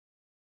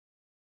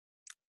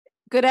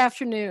Good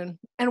afternoon,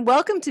 and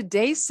welcome to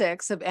Day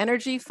 6 of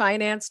Energy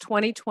Finance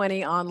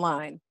 2020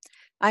 Online.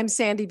 I'm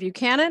Sandy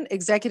Buchanan,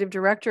 Executive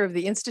Director of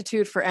the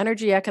Institute for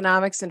Energy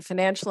Economics and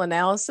Financial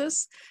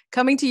Analysis,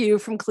 coming to you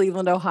from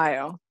Cleveland,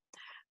 Ohio.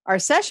 Our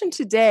session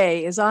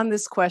today is on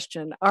this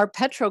question: are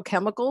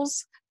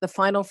petrochemicals the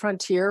final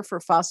frontier for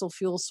fossil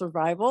fuel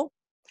survival?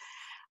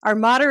 Our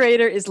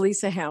moderator is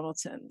Lisa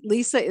Hamilton.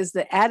 Lisa is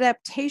the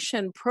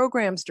Adaptation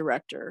Programs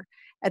Director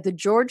at the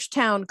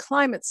Georgetown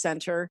Climate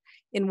Center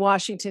in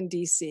Washington,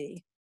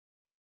 D.C.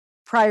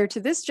 Prior to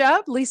this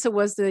job, Lisa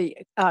was the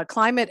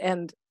Climate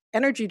and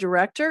Energy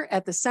Director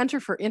at the Center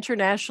for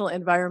International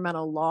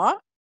Environmental Law,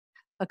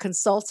 a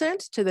consultant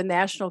to the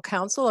National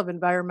Council of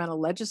Environmental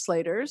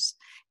Legislators,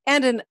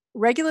 and a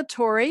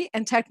regulatory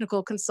and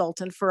technical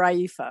consultant for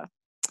IEEFA.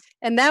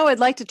 And now I'd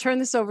like to turn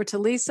this over to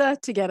Lisa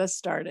to get us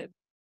started.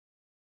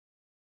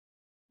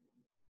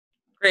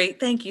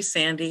 Great. Thank you,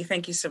 Sandy.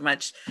 Thank you so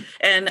much.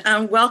 And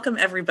welcome,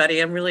 everybody.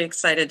 I'm really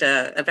excited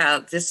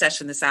about this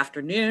session this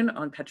afternoon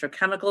on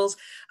petrochemicals.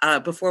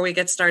 Before we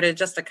get started,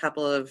 just a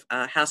couple of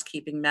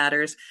housekeeping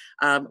matters.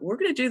 We're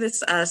going to do this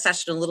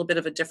session a little bit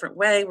of a different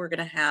way. We're going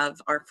to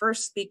have our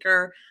first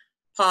speaker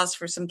pause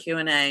for some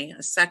Q&A,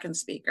 a second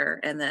speaker,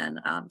 and then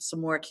some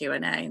more Q&A.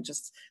 And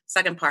just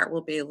second part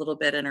will be a little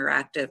bit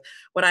interactive.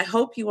 What I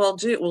hope you all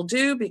will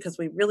do, because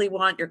we really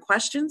want your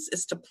questions,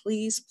 is to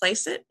please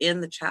place it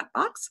in the chat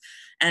box,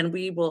 and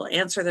we will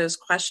answer those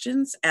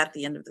questions at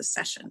the end of the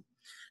session.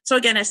 So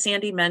again, as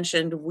Sandy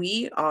mentioned,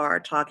 we are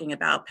talking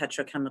about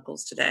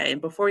petrochemicals today. And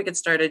before we get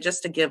started,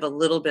 just to give a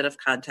little bit of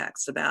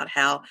context about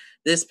how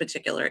this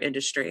particular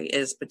industry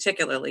is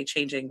particularly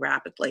changing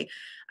rapidly.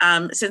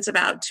 Since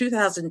about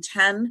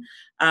 2010,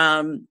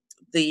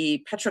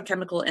 the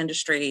petrochemical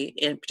industry,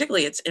 and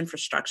particularly its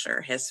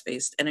infrastructure, has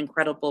faced an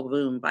incredible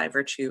boom by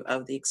virtue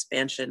of the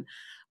expansion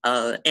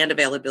and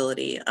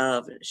availability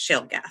of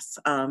shale gas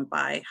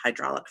by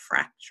hydraulic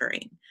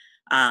fracturing.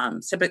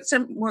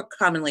 More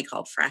commonly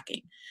called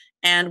fracking.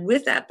 And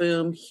with that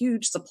boom,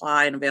 huge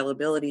supply and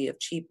availability of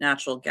cheap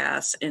natural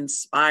gas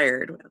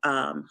inspired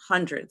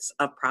hundreds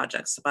of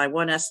projects. By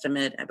one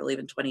estimate, I believe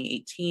in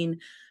 2018,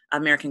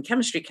 American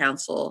Chemistry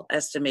Council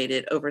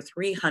estimated over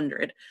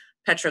 300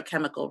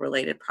 petrochemical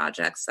related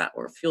projects that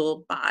were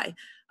fueled by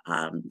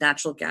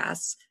natural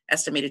gas,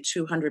 estimated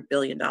 $200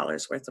 billion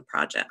worth of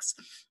projects.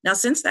 Now,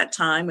 since that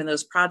time, when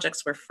those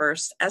projects were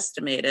first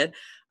estimated,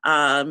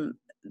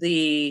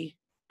 the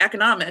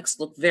economics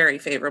looked very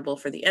favorable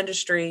for the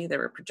industry. There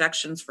were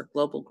projections for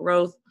global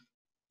growth,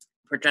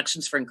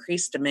 projections for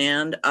increased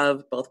demand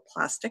of both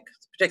plastic,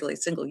 particularly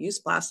single-use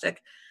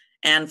plastic,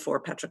 and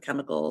for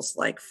petrochemicals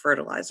like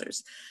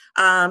fertilizers.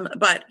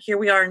 But here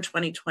we are in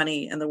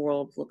 2020, and the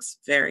world looks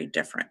very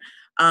different.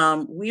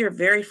 We are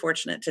very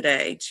fortunate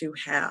today to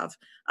have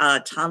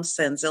Tom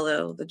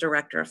Sanzillo, the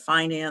Director of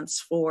Finance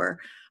for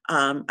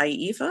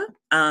IEEFA.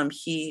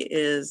 He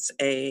is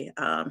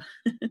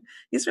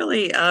he's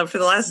really, for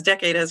the last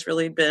decade, has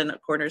really been a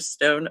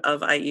cornerstone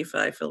of IEEFA.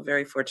 I feel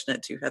very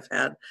fortunate to have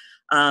had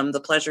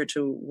the pleasure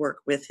to work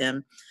with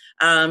him.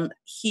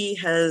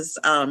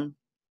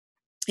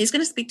 He's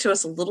going to speak to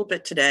us a little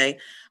bit today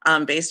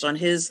based on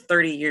his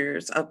 30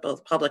 years of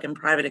both public and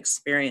private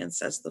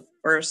experience as the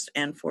first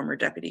and former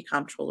deputy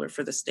comptroller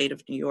for the state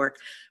of New York,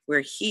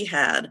 where he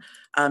had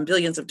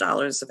billions of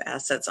dollars of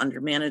assets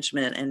under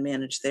management and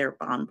managed their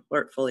bond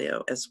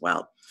portfolio as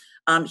well.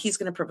 He's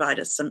going to provide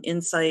us some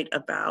insight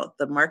about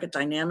the market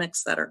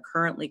dynamics that are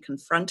currently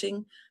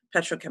confronting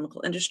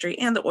petrochemical industry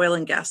and the oil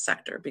and gas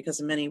sector,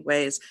 because in many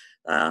ways,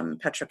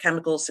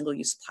 petrochemical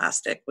single-use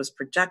plastic was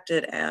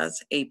projected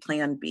as a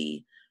plan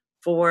B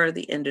for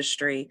the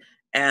industry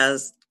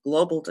as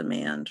global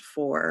demand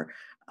for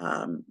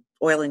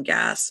oil and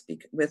gas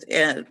with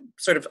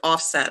sort of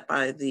offset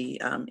by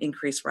the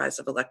increased rise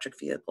of electric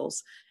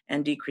vehicles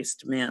and decreased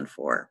demand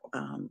for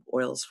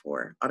oils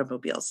for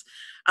automobiles.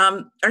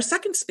 Our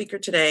second speaker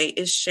today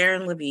is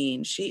Sharon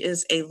Lavigne. She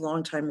is a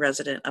longtime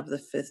resident of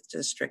the 5th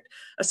District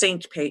of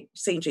St.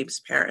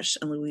 James Parish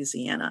in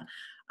Louisiana.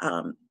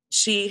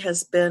 She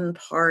has been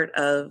part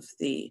of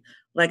the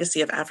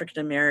legacy of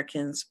African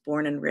Americans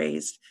born and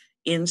raised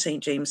in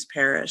St. James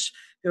Parish,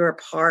 who are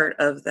part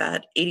of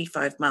that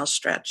 85-mile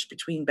stretch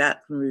between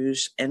Baton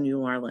Rouge and New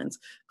Orleans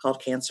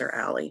called Cancer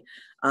Alley.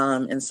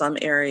 In some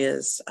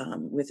areas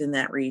within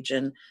that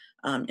region,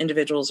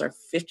 individuals are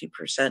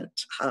 50%,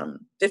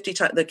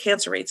 the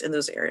cancer rates in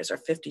those areas are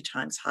 50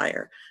 times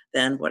higher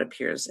than what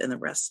appears in the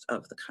rest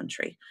of the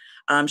country.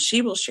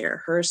 She will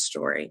share her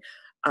story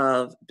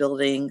of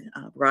building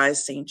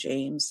Rise St.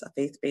 James, a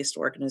faith-based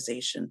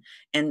organization,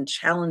 and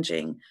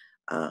challenging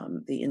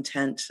the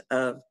intent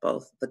of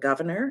both the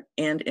governor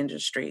and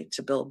industry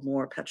to build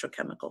more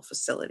petrochemical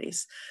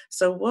facilities.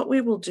 So what we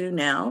will do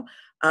now,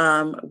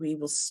 we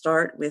will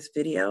start with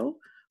video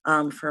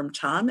from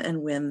Tom,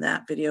 and when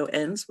that video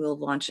ends, we'll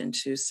launch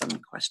into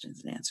some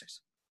questions and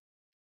answers.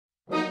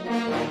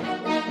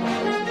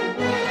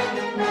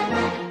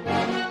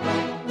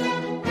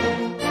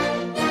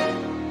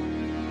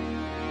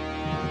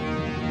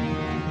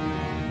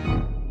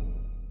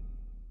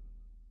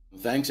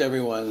 Thanks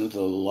everyone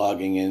for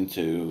logging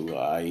into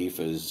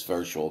IEEFA's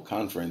virtual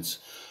conference.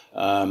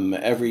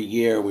 Every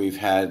year we've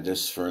had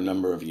this for a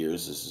number of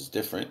years. This is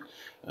different.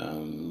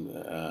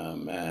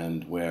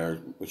 And where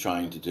we're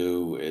trying to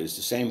do is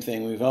the same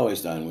thing we've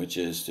always done, which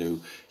is to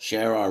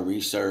share our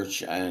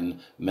research and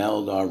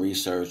meld our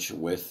research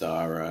with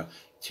our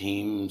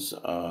teams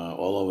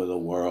all over the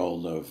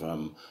world of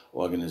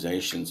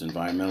organizations,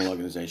 environmental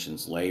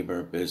organizations,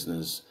 labor,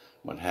 business,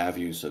 what have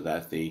you, so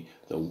that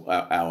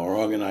our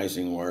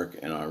organizing work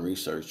and our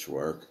research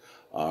work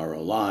are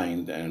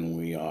aligned and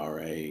we are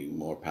a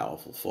more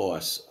powerful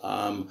force.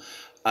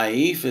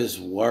 IEEFA's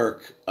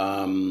work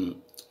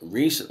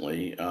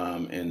recently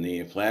in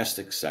the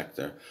plastics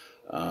sector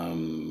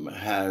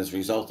has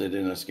resulted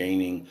in us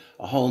gaining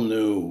a whole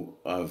new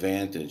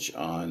vantage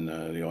on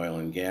the oil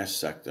and gas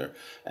sector,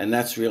 and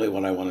that's really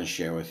what I want to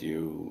share with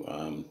you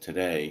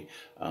today,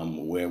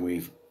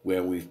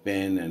 where we've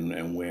been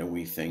and where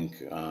we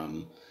think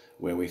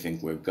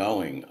we're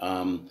going.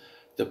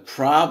 The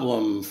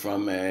problem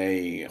from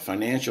a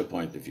financial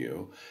point of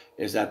view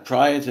is that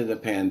prior to the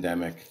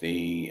pandemic,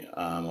 the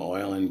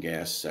oil and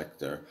gas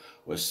sector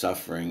was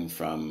suffering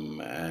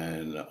from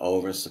an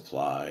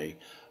oversupply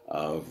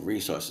of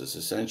resources.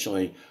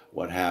 Essentially,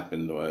 what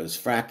happened was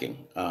fracking,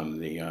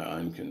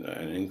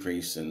 an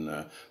increase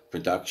in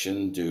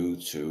production due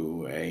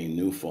to a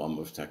new form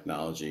of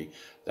technology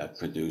that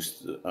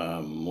produced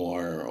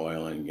more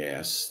oil and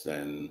gas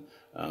than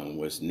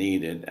was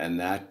needed, and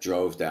that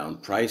drove down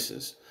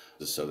prices,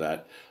 so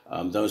that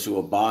those who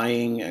were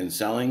buying and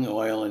selling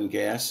oil and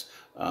gas,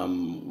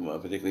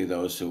 particularly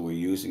those who were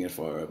using it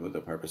for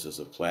the purposes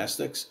of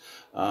plastics,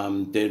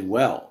 did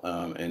well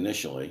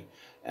initially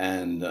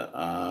and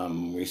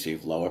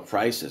received lower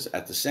prices.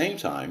 At the same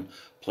time,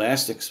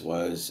 plastics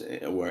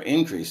were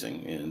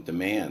increasing in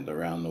demand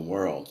around the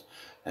world.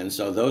 And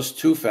so those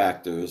two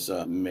factors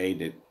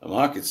made it a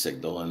market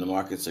signal, and the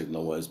market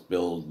signal was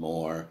build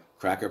more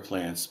cracker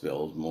plants,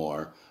 build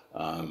more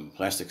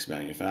plastics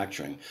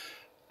manufacturing.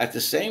 At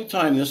the same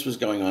time this was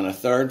going on, a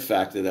third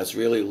factor that's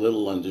really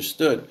little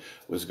understood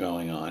was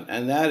going on,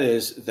 and that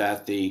is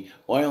that the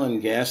oil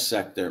and gas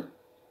sector,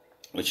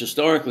 which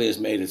historically has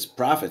made its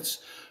profits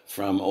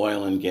from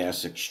oil and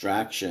gas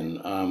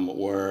extraction,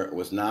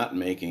 was not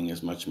making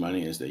as much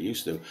money as they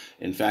used to.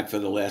 In fact, for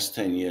the last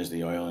 10 years,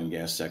 the oil and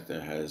gas sector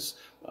has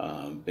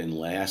been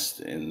last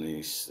in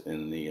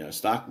the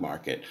stock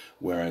market,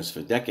 whereas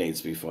for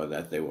decades before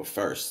that, they were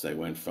first. They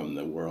went from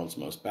the world's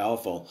most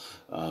powerful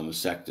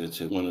sector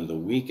to one of the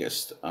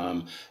weakest.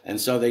 And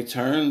so they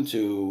turned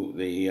to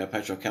the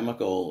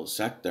petrochemical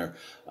sector,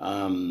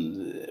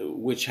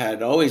 which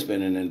had always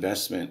been an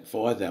investment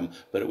for them,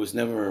 but it was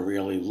never a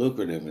really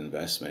lucrative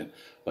investment.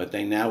 But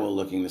they now were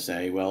looking to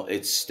say, well,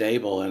 it's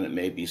stable and it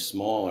may be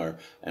smaller,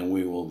 and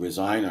we will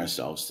resign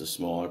ourselves to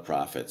smaller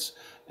profits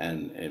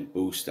and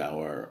boost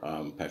our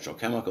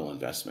petrochemical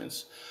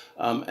investments.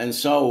 And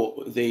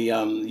so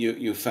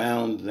you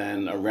found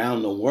then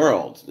around the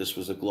world, this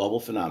was a global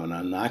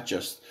phenomenon, not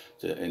just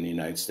in the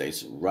United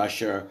States,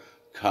 Russia,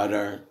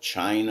 Qatar,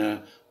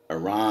 China,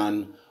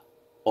 Iran,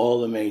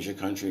 all the major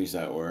countries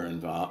that were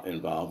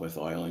involved with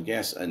oil and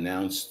gas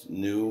announced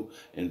new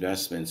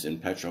investments in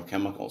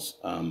petrochemicals.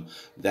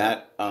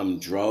 That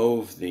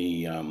drove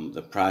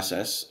the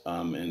process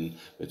in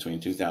between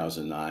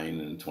 2009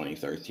 and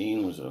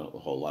 2013. Was a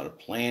whole lot of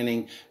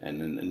planning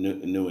and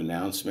new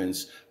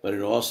announcements, but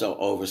it also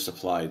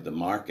oversupplied the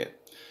market.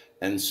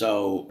 And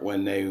so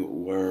when they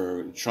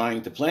were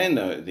trying to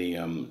plan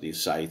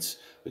these sites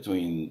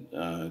between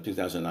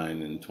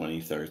 2009 and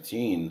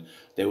 2013,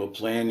 they were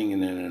planning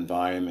in an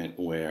environment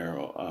where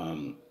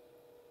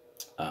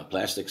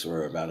plastics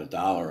were about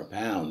 $1 a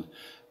pound.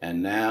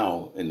 And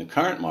now in the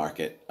current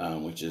market,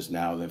 which is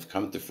now they've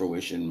come to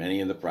fruition,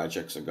 many of the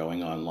projects are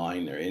going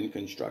online, they're in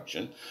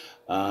construction,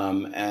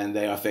 and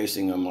they are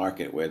facing a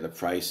market where the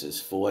price is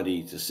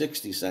 40 to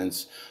 60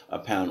 cents a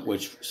pound,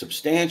 which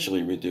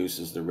substantially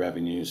reduces the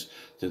revenues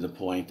to the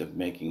point of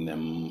making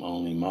them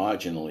only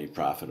marginally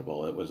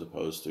profitable, as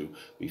opposed to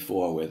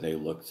before where they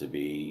looked to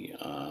be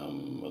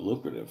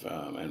lucrative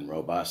and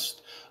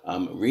robust.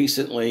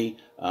 Recently,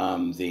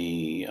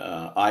 the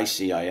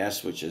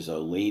ICIS, which is a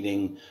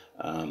leading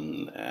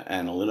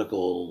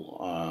analytical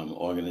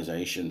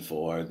organization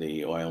for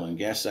the oil and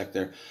gas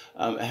sector,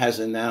 has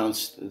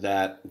announced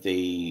that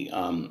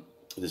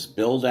this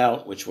build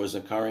out, which was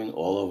occurring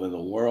all over the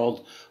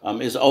world,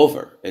 is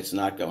over. It's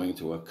not going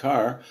to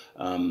occur.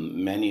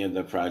 Many of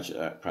the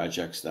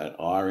projects that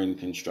are in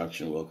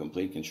construction will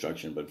complete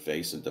construction but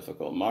face a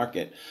difficult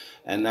market,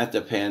 and that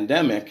the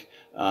pandemic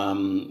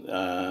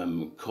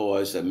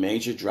caused a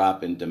major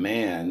drop in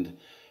demand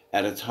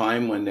at a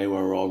time when they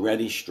were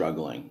already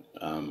struggling.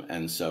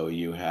 And so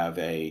you have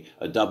a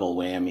double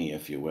whammy,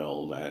 if you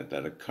will,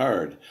 that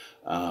occurred.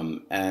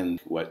 And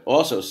what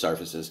also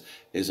surfaces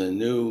is a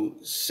new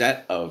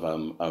set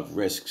of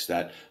risks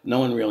that no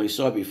one really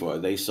saw before.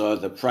 They saw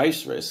the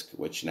price risk,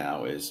 which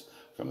now is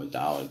from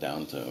 $1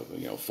 down to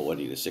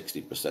 40 to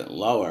 60%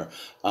 lower.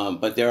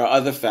 But there are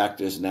other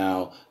factors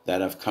now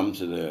that have come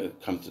to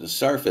the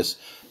surface.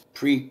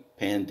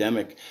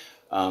 pre-pandemic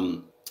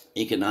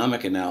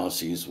economic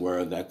analyses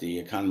were that the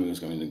economy was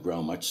going to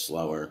grow much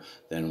slower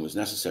than was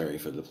necessary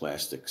for the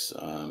plastics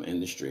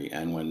industry.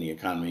 And when the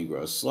economy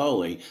grows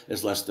slowly,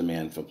 there's less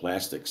demand for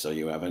plastics. So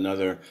you have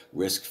another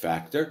risk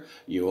factor.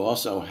 You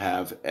also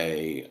have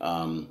a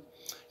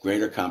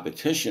greater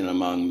competition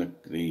among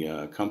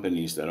the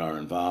companies that are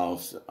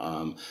involved.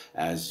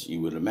 As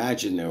you would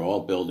imagine, they're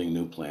all building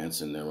new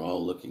plants and they're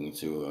all looking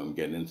to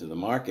get into the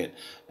market.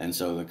 And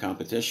so the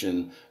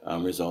competition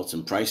results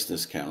in price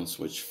discounts,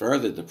 which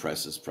further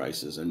depresses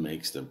prices and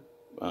makes the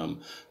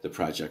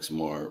projects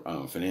more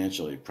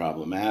financially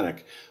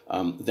problematic.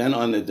 Then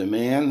on the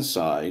demand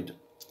side,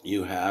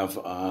 you have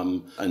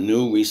a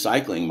new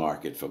recycling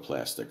market for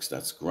plastics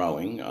that's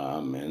growing,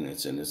 and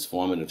it's in its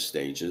formative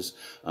stages.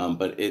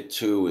 But it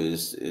too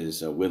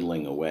is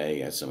whittling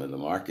away at some of the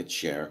market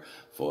share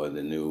for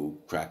the new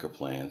cracker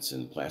plants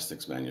and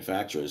plastics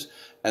manufacturers,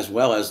 as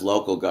well as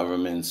local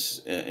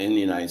governments in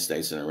the United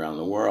States and around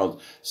the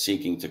world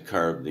seeking to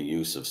curb the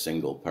use of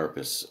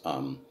single-purpose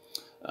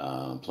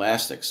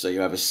plastics. So you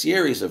have a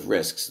series of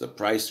risks: the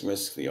price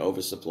risk, the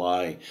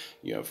oversupply,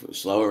 you have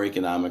slower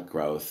economic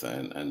growth,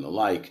 and the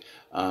like.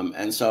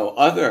 And so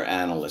other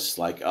analysts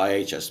like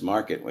IHS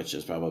Markit, which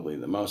is probably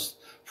the most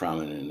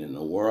prominent in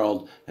the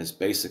world, has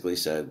basically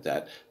said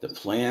that the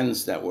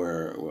plans that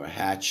were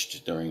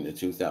hatched during the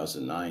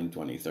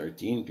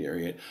 2009-2013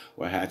 period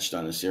were hatched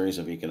on a series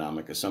of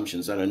economic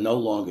assumptions that are no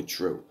longer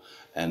true,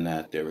 and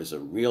that there is a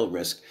real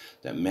risk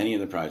that many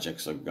of the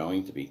projects are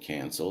going to be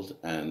canceled,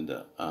 and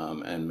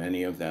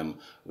many of them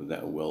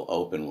that will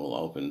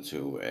open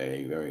to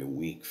a very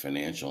weak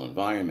financial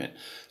environment.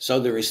 So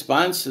the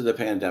response to the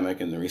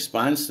pandemic and the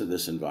response to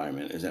this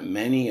environment is that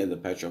many of the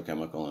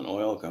petrochemical and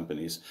oil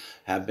companies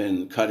have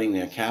been cutting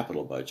their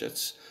capital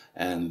budgets.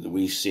 And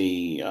we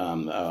see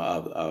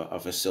a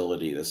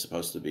facility that's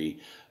supposed to be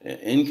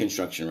in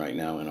construction right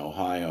now in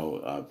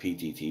Ohio,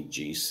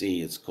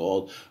 PTTGC it's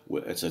called.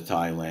 It's a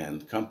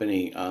Thailand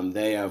company.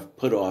 They have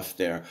put off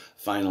their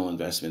final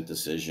investment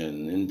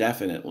decision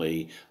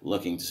indefinitely,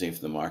 looking to see if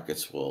the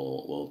markets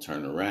will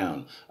turn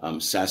around.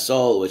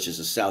 Sasol, which is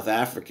a South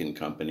African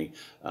company,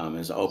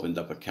 has opened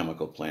up a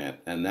chemical plant,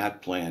 and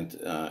that plant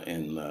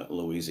in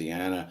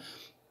Louisiana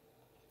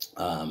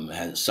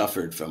has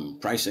suffered from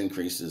price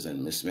increases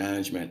and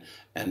mismanagement,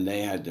 and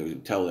they had to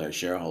tell their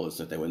shareholders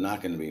that they were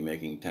not going to be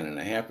making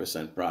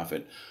 10.5%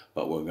 profit,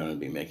 but we're going to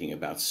be making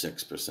about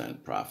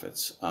 6%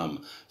 profits.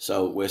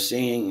 So we're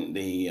seeing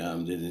the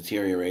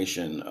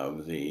deterioration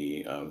of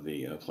the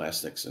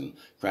plastics and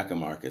cracker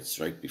markets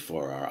right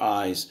before our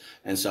eyes.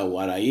 And so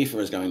what IEEFA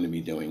is going to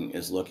be doing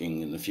is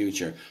looking in the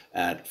future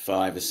at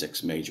 5 or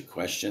 6 major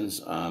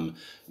questions.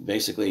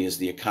 Basically, is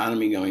the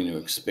economy going to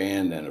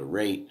expand at a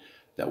rate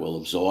that will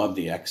absorb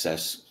the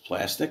excess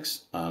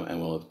plastics and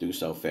will do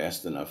so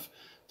fast enough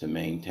to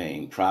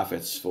maintain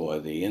profits for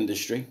the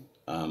industry?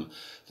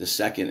 The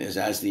second is,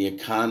 as the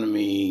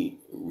economy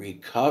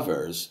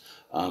recovers,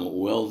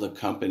 will the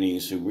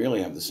companies who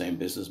really have the same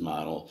business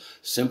model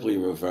simply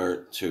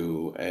revert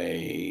to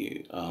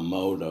a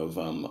mode of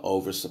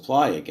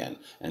oversupply again,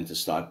 and to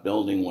start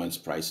building once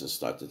prices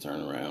start to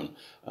turn around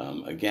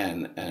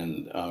again,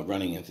 and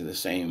running into the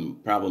same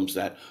problems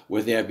that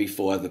were there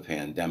before the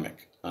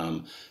pandemic?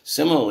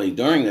 Similarly,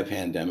 during the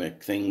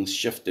pandemic, things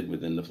shifted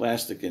within the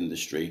plastic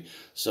industry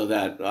so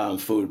that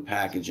food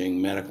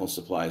packaging, medical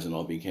supplies, and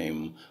all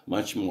became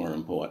much more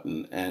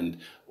important, and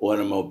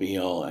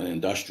automobile and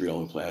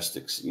industrial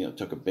plastics,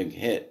 took a big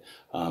hit.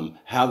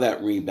 How that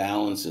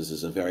rebalances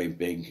is a very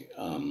big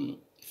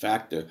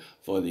factor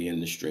for the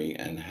industry,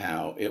 and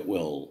how it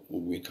will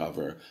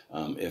recover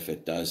if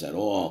it does at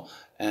all.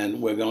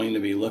 And we're going to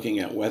be looking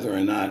at whether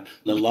or not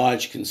the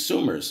large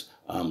consumers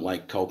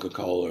like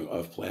Coca-Cola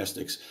of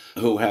plastics,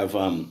 who have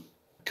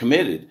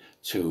committed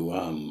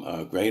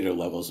to greater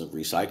levels of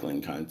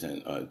recycling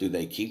content, do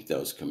they keep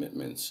those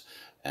commitments?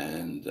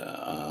 And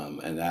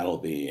that'll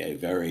be a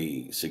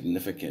very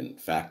significant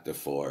factor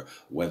for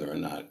whether or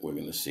not we're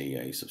going to see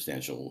a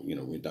substantial,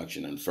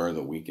 reduction and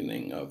further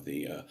weakening of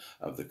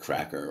the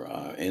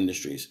cracker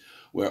industries.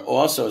 We're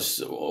also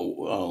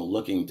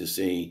looking to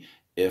see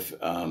if,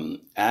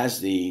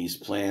 as these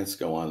plants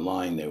go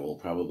online, they will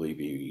probably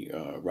be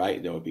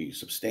there will be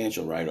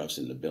substantial write-offs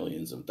in the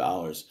billions of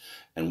dollars,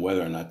 and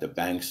whether or not the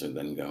banks are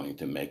then going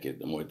to make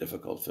it more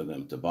difficult for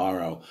them to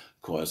borrow,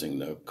 causing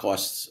the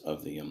costs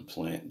of the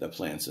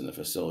plants and the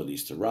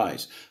facilities to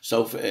rise.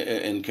 So,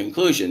 in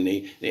conclusion,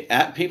 the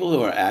people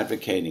who are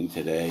advocating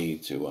today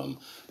to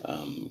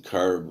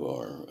curb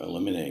or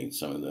eliminate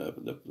some of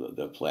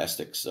the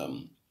plastics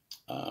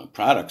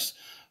products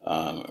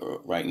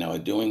right now are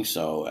doing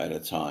so at a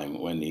time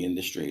when the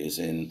industry is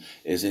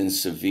in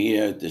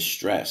severe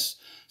distress.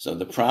 So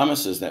the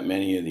promises that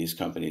many of these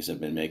companies have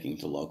been making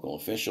to local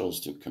officials,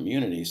 to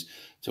communities,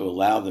 to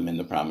allow them in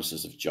the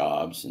promises of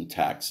jobs and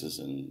taxes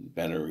and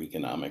better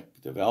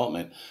economic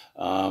development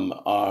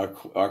are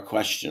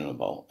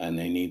questionable, and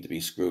they need to be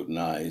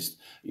scrutinized,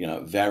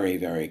 very,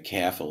 very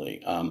carefully.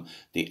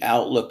 The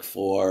outlook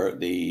for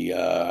the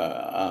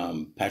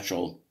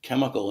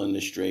petrochemical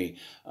industry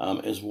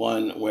is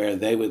one where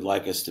they would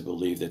like us to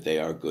believe that they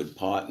are good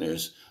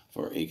partners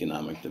for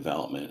economic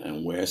development,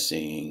 and we're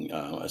seeing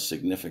a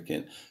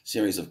significant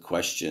series of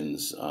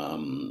questions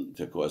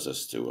to cause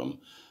us to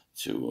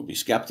be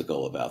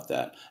skeptical about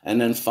that.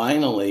 And then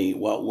finally,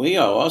 what we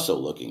are also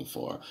looking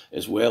for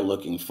is we're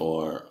looking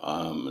for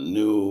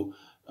new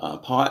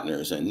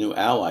partners and new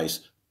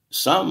allies,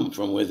 some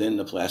from within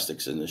the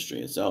plastics industry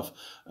itself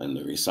and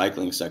the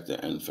recycling sector,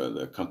 and for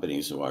the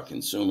companies who are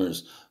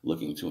consumers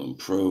looking to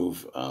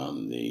improve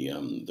the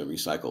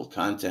recycled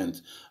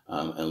content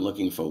and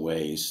looking for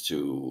ways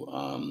to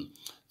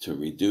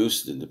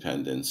reduce the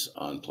dependence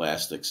on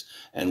plastics,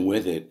 and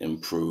with it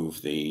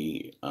improve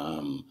the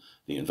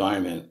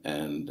environment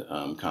and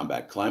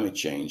combat climate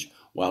change,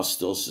 while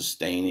still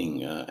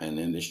sustaining an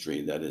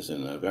industry that is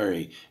in a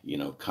very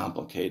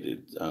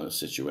complicated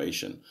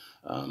situation.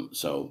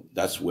 So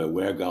that's where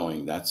we're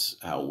going. That's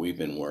how we've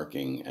been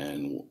working,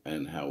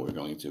 and how we're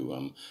going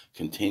to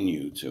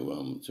continue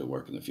to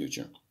work in the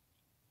future.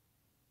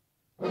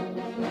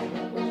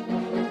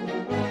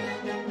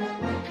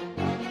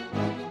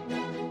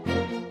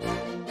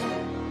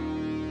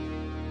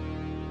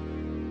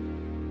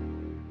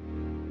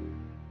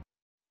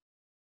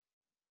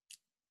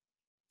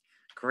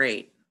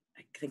 Great.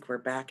 I think we're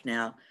back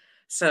now.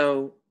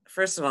 So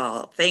first of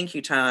all, thank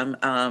you, Tom.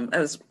 That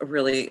was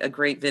really a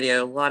great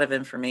video, a lot of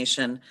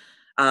information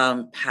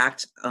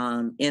packed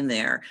in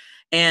there.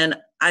 And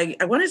I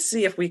want to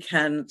see if we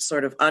can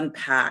sort of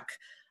unpack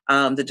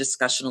the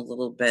discussion a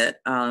little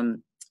bit.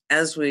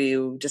 As we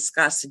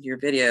discussed in your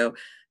video,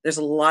 there's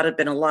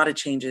been a lot of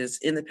changes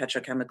in the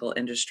petrochemical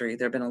industry.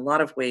 There have been a lot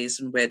of ways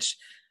in which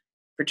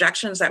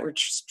projections that were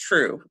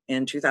true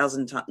in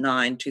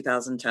 2009,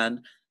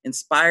 2010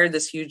 inspired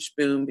this huge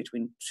boom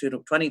between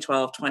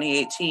 2012,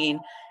 2018,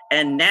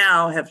 and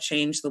now have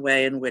changed the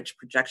way in which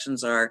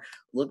projections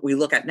we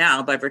look at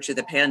now by virtue of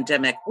the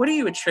pandemic. What do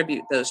you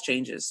attribute those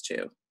changes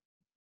to?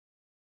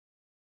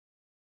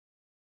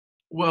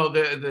 Well,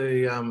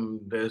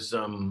 there's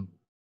the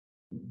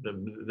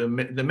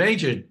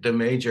major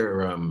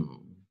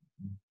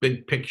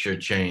big picture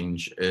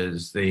change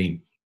is the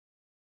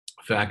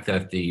fact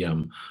that the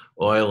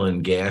oil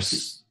and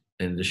gas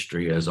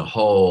industry as a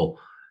whole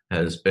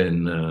has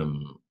been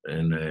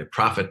in a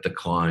profit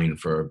decline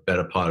for a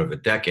better part of a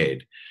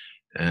decade,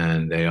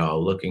 and they are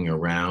looking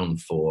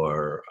around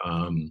for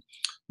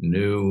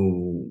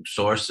new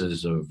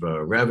sources of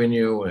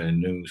revenue and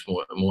new,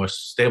 more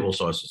stable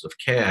sources of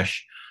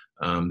cash.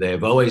 They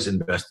have always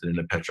invested in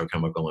the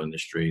petrochemical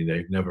industry.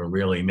 They've never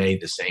really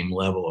made the same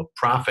level of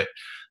profit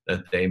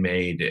that they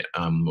made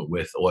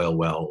with oil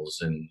wells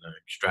and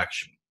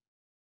extraction.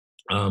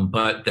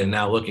 But they're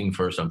now looking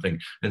for something.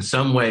 In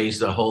some ways,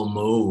 the whole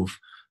move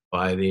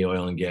by the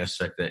oil and gas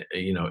sector,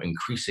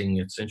 increasing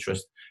its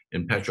interest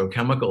in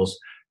petrochemicals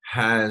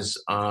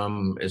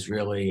is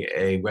really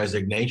a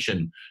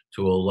resignation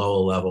to a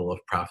lower level of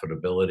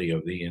profitability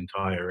of the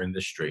entire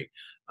industry.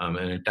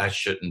 And that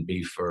shouldn't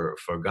be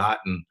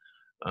forgotten.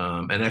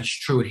 And that's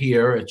true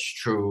here. It's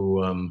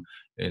true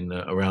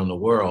around the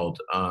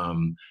world.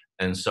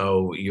 And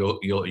so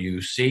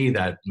you see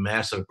that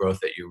massive growth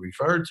that you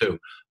referred to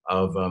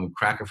of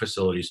cracker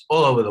facilities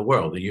all over the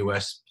world. The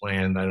U.S.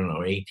 planned,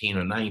 18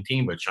 or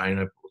 19, but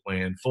China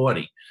planned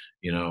 40.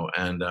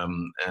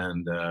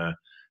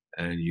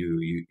 And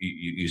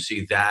you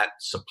see that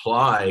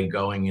supply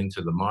going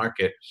into the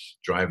market,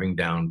 driving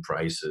down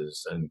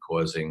prices and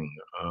causing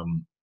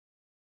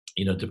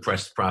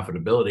depressed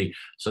profitability,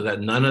 so that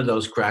none of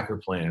those cracker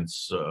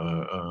plants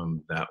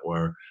that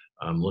were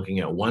looking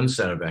at one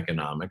set of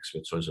economics,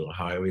 which was a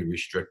highly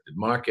restricted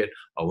market,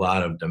 a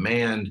lot of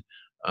demand,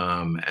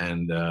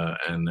 and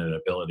an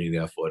ability,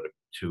 therefore,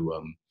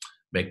 to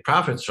make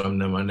profits from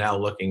them, are now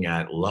looking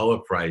at lower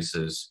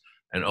prices,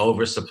 an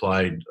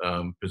oversupplied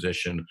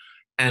position,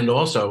 and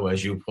also,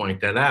 as you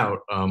pointed out,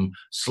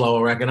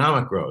 slower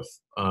economic growth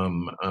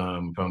from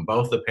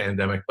both the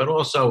pandemic, but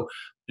also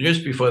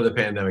just before the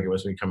pandemic, it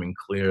was becoming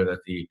clear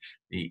that the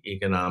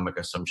economic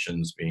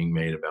assumptions being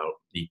made about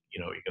the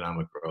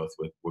economic growth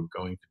were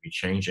going to be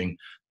changing.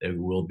 They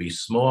will be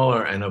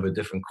smaller and of a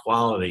different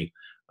quality.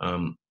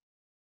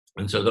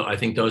 And so I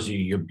think those are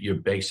your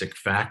basic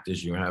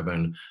factors. You have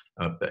an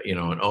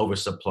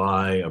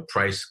oversupply, a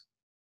price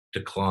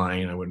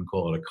decline. I wouldn't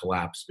call it a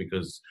collapse,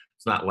 because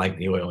it's not like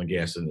the oil and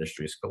gas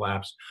industry's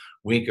collapse.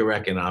 Weaker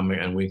economic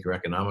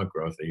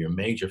growth are your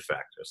major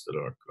factors that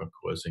are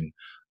causing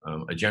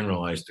a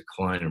generalized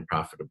decline in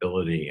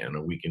profitability and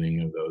a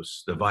weakening of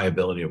the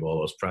viability of all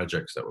those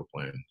projects that were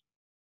planned.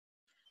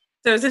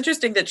 So it's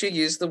interesting that you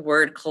use the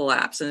word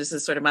collapse. And this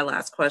is sort of my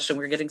last question.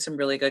 We're getting some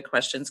really good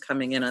questions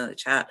coming in on the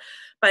chat.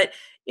 But,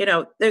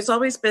 there's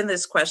always been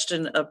this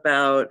question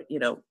about,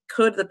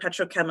 could the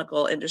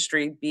petrochemical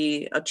industry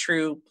be a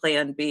true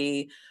plan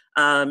B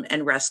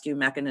and rescue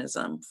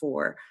mechanism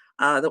for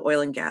the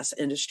oil and gas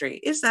industry?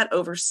 Is that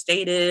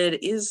overstated?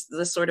 Is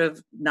the sort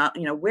of not,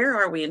 where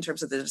are we in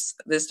terms of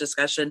this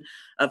discussion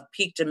of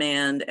peak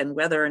demand and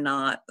whether or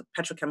not the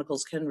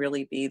petrochemicals can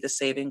really be the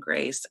saving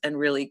grace and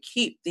really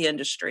keep the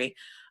industry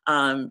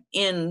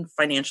in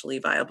financially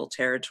viable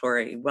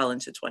territory well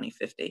into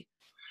 2050?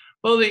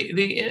 Well,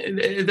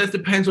 that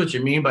depends what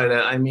you mean by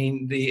that. I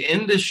mean, the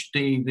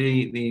industry,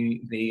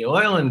 the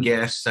oil and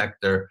gas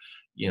sector,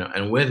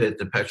 and with it,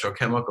 the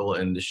petrochemical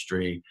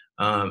industry,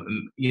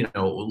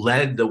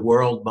 led the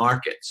world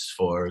markets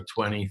for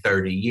 20,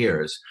 30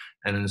 years.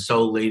 And in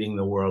so leading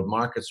the world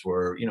markets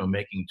were,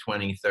 making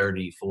 20,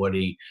 30,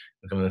 40,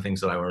 some of the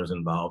things that I was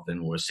involved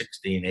in were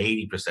 60 and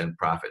 80%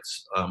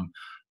 profits.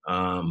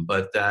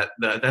 But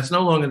that's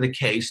no longer the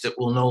case. It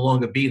will no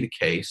longer be the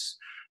case.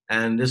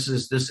 And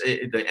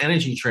the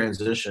energy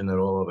transition that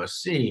all of us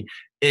see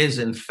is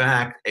in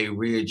fact a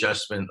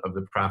readjustment of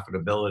the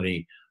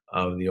profitability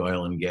of the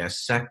oil and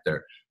gas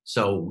sector.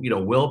 So,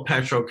 will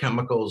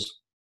petrochemicals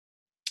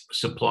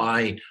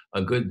supply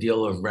a good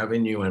deal of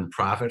revenue and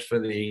profit for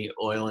the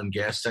oil and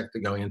gas sector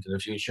going into the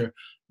future?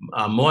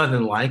 More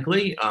than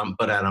likely,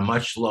 but at a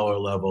much lower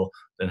level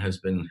than has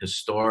been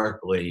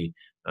historically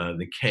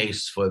the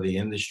case for the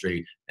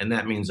industry. And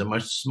that means a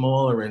much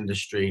smaller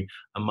industry,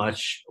 a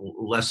much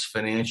less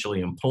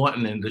financially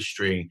important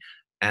industry,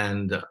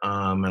 and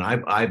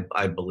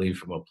I believe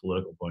from a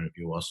political point of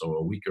view, also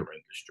a weaker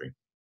industry.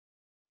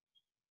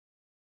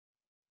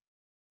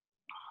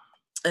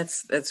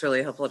 That's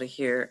really helpful to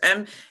hear.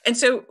 And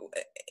so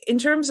in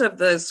terms of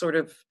the sort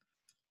of,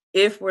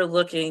 if we're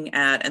looking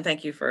at, and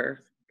thank you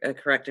for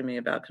correcting me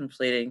about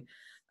conflating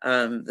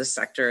the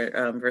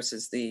sector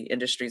versus the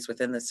industries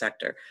within the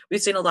sector.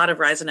 We've seen a lot of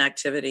rise in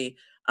activity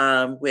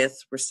with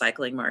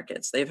recycling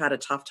markets. They've had a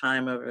tough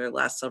time over the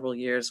last several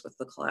years with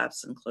the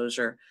collapse and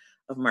closure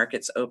of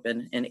markets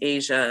open in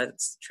Asia.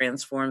 It's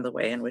transformed the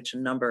way in which a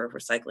number of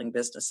recycling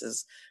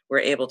businesses were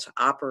able to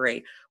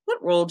operate.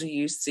 What role do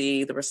you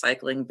see the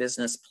recycling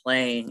business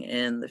playing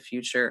in the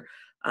future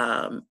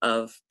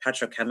of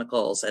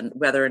petrochemicals, and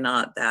whether or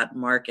not that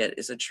market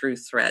is a true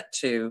threat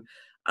to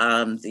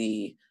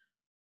the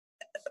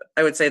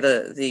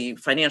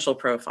financial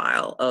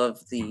profile of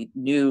the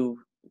new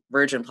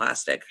virgin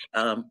plastic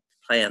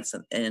plants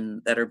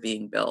that are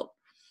being built?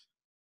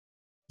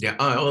 Yeah,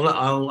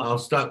 I'll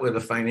start with a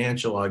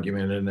financial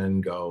argument and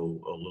then go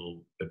a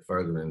little bit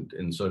further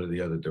in sort of the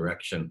other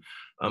direction.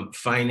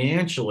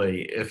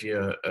 Financially, if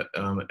you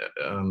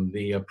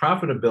the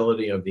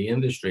profitability of the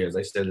industry, as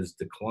I said, is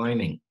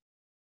declining,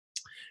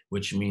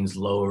 which means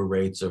lower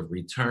rates of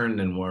return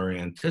than were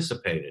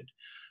anticipated.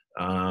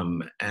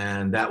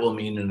 And that will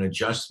mean an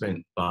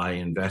adjustment by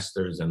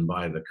investors and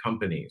by the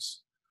companies.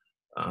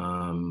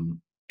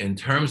 In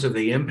terms of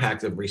the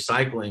impact of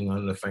recycling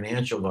on the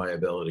financial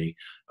viability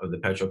of the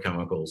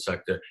petrochemical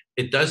sector,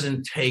 it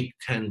doesn't take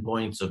 10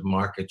 points of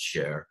market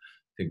share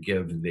to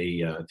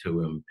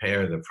to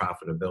impair the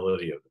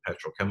profitability of the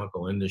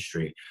petrochemical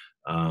industry.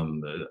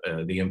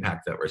 The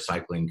impact that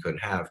recycling could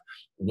have,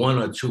 1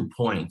 or 2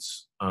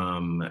 points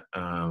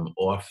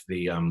off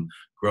the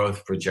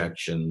growth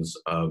projections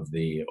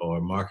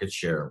or market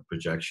share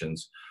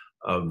projections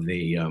of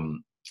the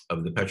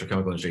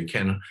petrochemical industry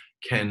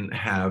can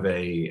have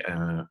a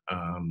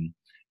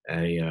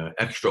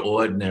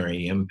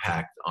extraordinary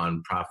impact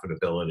on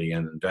profitability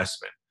and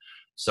investment.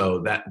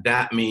 So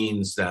that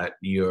means that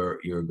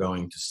you're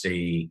going to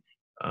see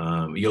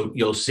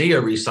you'll see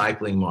a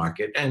recycling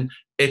market, and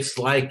it's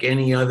like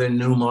any other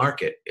new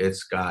market.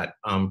 It's got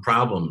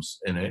problems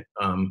in it,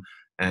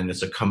 and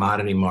it's a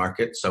commodity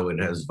market, so it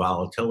has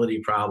volatility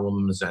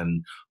problems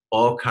and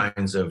all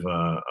kinds of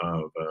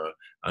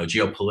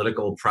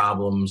geopolitical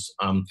problems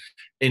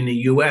in the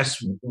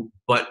U.S.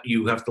 But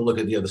you have to look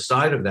at the other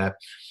side of that.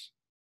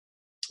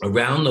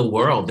 Around the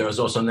world, there's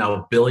also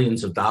now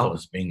billions of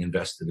dollars being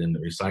invested in the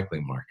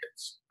recycling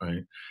markets,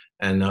 right?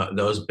 And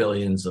those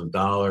billions of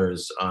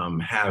dollars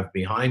have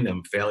behind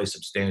them fairly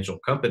substantial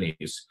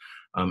companies.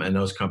 And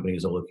those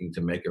companies are looking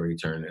to make a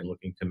return and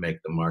looking to make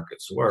the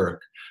markets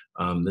work.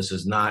 This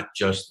is not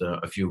just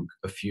a few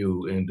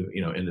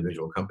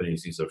individual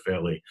companies. These are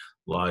fairly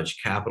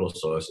large capital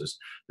sources.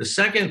 The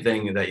second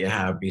thing that you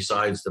have,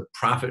 besides the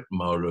profit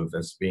motive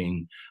that's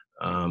being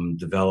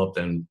developed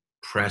and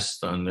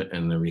pressed in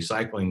the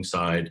recycling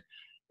side,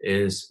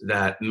 is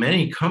that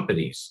many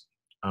companies,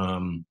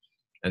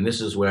 and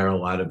this is where a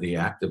lot of the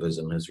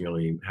activism has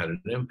really had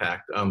an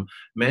impact.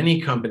 Many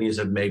companies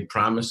have made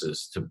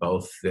promises to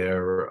both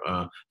their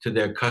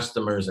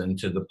customers and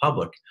to the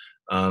public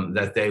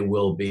that they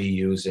will be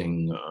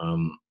using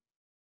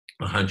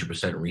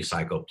 100%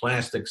 recycled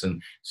plastics,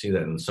 and see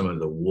that in some of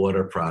the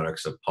water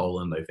products of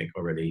Poland. I think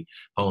already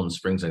Poland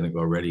Springs, at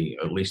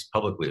least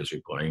publicly, is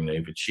reporting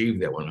they've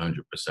achieved their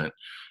 100%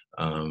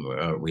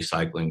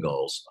 recycling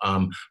goals.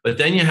 But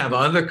then you have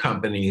other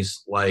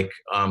companies like,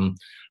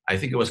 I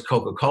think it was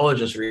Coca-Cola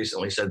just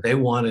recently said they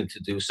wanted to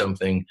do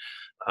something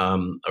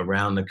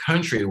around the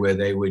country where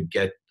they would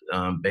get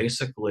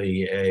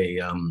basically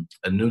a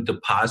new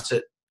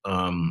deposit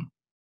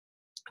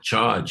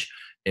charge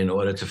in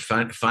order to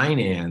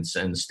finance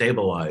and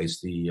stabilize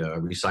the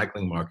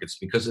recycling markets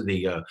because of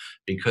the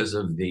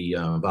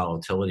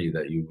volatility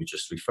that you were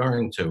just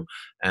referring to,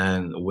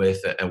 and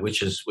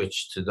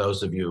which to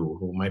those of you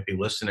who might be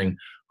listening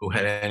who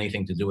had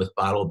anything to do with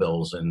bottle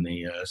bills in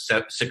the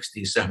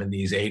 60s,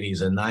 70s,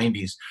 80s, and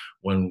 90s,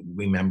 when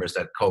we remembers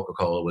that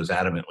Coca-Cola was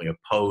adamantly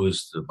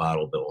opposed to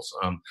bottle bills,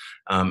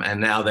 and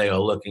now they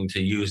are looking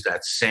to use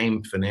that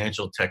same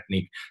financial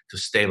technique to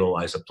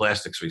stabilize a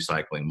plastics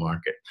recycling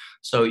market.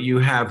 So you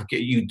have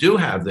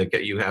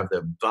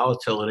the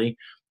volatility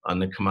on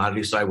the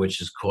commodity side,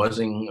 which is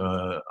causing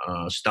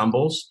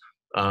stumbles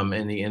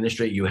in the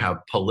industry. You have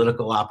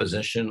political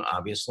opposition,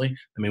 obviously.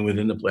 I mean,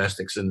 within the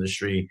plastics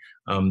industry,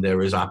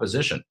 there is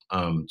opposition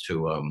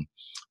to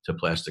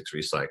plastics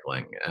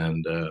recycling,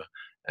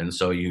 and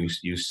so you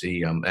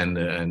see, and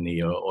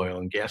the oil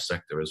and gas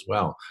sector as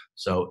well.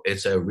 So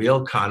it's a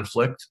real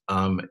conflict.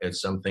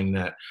 It's something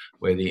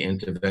where the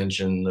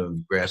intervention of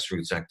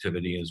grassroots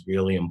activity is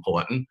really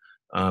important.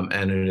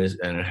 And it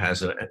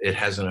has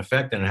an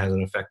effect, and it has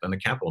an effect on the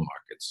capital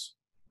markets.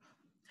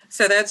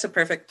 So that's a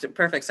perfect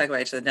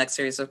segue to the next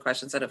series of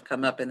questions that have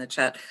come up in the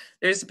chat.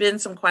 There's been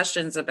some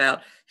questions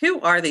about who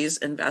are these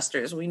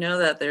investors. We know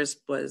that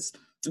was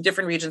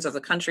different regions of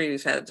the country.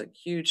 We've had a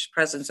huge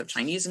presence of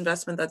Chinese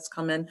investment that's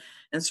come in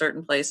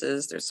certain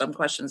places. There's some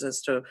questions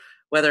as to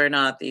whether or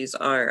not these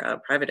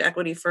are private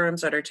equity firms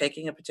that are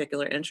taking a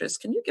particular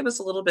interest. Can you give us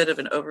a little bit of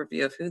an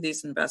overview of who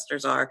these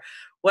investors are,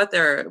 what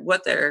their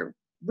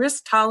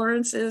risk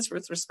tolerance is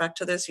with respect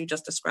to this? You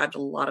just described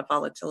a lot of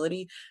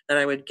volatility that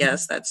I would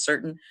guess that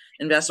certain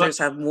investors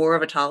have more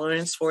of a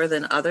tolerance for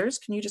than others.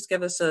 Can you just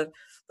give us the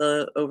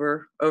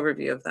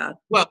overview of that?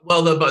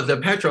 Well,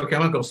 the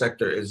petrochemical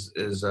sector is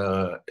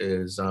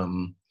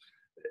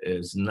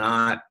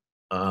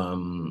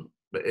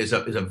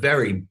a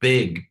very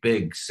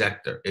big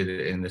sector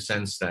in the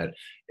sense that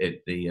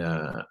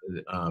the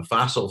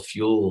fossil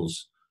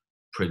fuels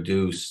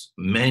produce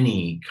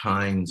many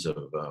kinds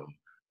of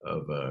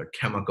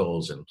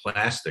chemicals and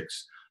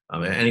plastics.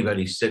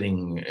 Anybody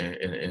sitting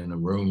in a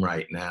room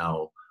right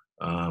now,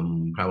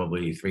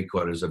 probably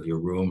 3/4 of your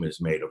room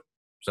is made of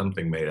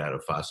something made out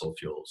of fossil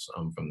fuels,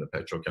 from the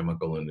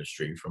petrochemical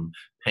industry, from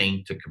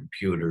paint to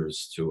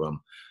computers to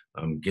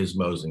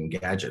gizmos and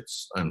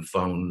gadgets and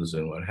phones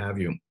and what have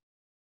you.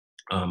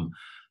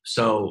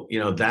 So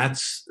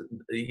that's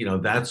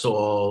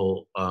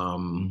all.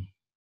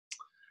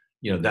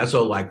 That's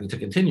all likely to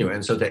continue.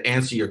 And so to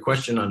answer your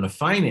question on the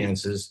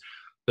finances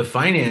are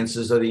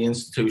the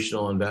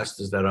institutional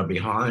investors that are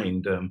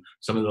behind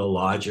some of the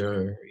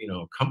larger,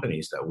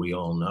 companies that we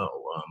all know.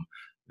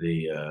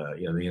 The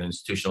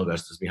institutional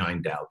investors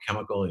behind Dow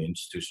Chemical, the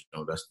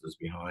institutional investors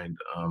behind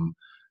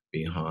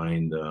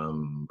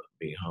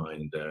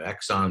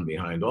Exxon,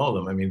 behind all of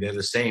them. I mean, they're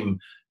the same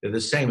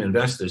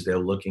investors. They're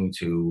looking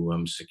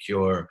to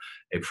secure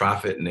a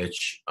profit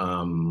niche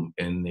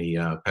in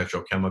the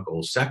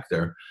petrochemical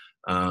sector.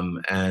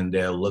 And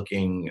they're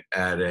looking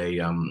at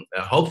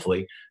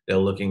hopefully they're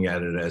looking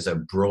at it as a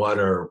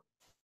broader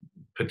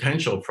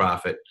potential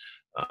profit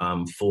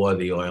for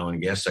the oil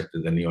and gas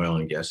sector than the oil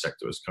and gas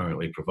sector is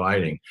currently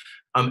providing.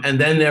 And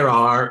then there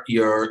are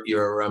your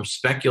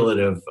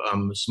speculative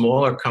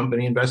smaller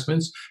company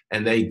investments,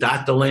 and they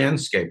dot the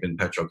landscape in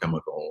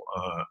petrochemicals.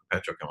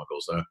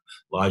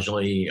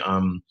 Largely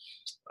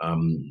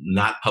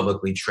not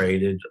publicly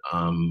traded,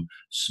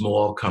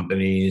 small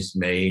companies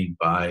made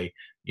by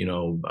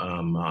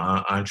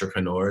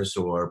entrepreneurs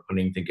who are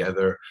putting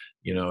together,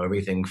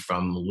 everything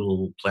from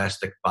little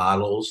plastic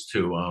bottles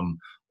to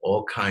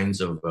all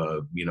kinds of,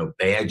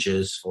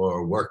 badges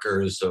for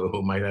workers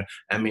who might have,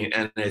 and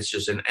it's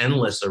just an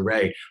endless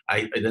array.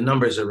 The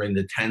numbers are in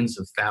the tens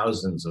of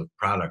thousands of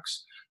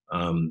products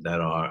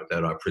that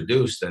are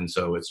produced. And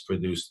so it's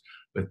produced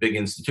with big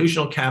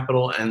institutional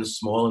capital and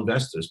small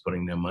investors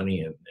putting their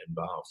money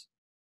involved.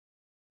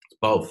 It's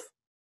both.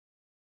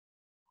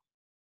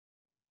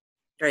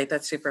 Great,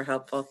 that's super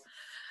helpful.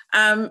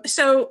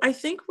 So I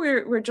think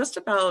we're just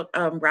about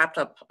wrapped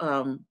up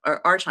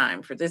our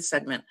time for this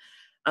segment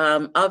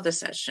of the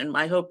session.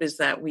 My hope is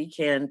that we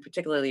can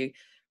particularly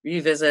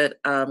revisit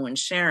when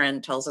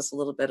Sharon tells us a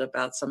little bit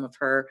about some of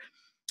her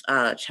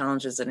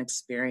challenges and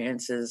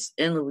experiences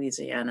in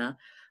Louisiana.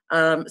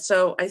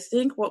 So I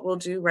think what we'll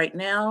do right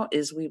now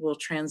is we will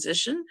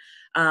transition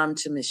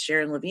to Ms.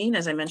 Sharon Lavigne.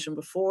 As I mentioned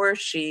before,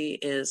 she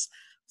is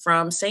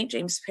from St.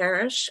 James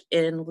Parish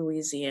in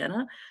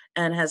Louisiana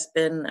and has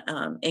been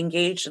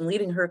engaged in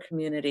leading her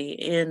community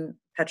in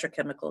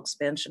petrochemical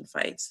expansion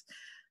fights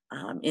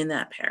in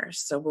that parish.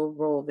 So we'll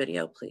roll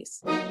video,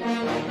 please.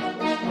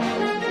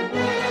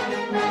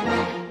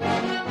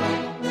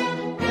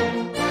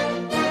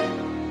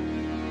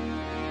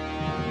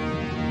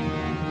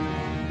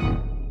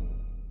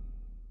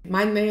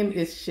 My name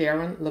is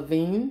Sharon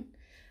Lavigne.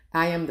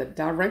 I am the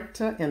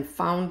director and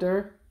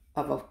founder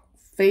of a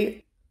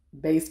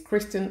faith-based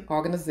Christian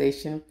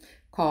organization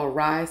called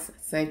Rise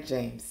St.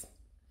 James.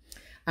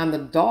 I'm the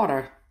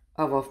daughter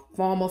of a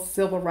former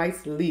civil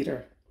rights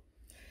leader.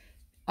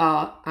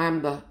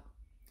 I'm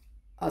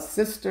a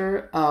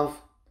sister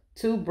of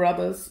 2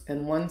 brothers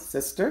and 1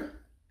 sister.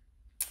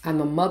 I'm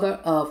the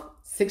mother of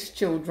 6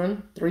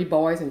 children, 3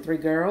 boys and 3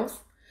 girls.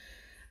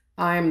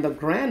 I'm the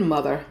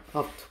grandmother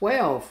of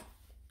 12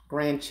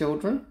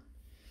 grandchildren.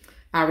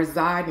 I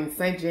reside in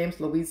St.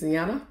 James,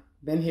 Louisiana.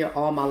 Been here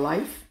all my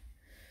life.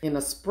 In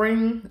the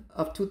spring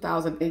of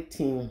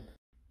 2018,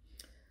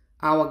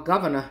 our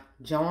governor,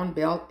 John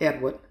Bell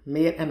Edward,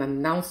 made an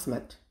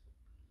announcement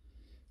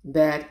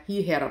that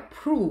he had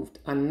approved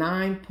a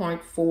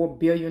 $9.4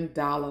 billion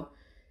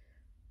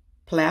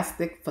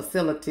plastic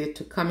facility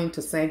to come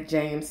into St.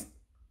 James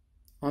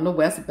on the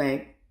West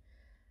Bank,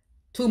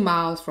 2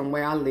 miles from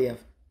where I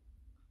live.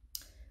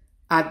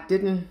 I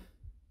didn't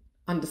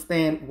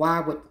understand why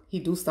would he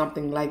do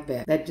something like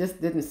that. That just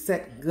didn't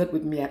sit good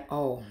with me at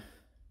all.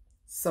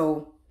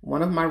 So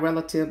one of my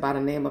relatives by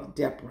the name of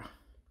Deborah,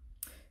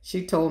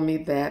 she told me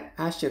that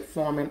I should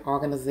form an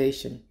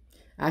organization.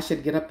 I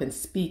should get up and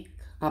speak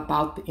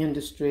about the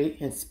industry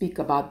and speak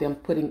about them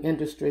putting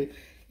industry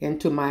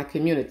into my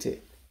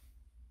community.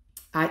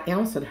 I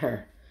answered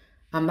her,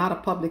 I'm not a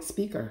public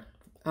speaker.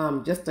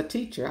 I'm just a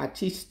teacher. I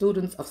teach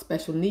students of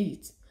special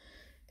needs.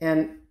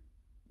 And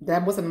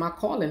that wasn't my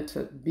calling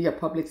to be a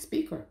public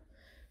speaker.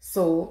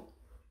 So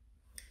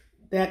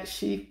that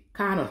she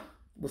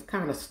was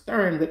kind of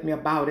stern with me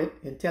about it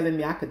and telling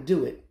me I could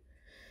do it.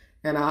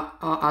 And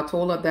I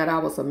told her that I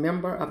was a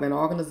member of an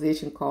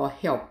organization called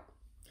HELP,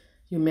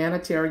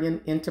 Humanitarian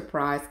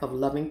Enterprise of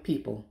Loving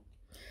People.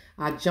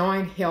 I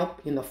joined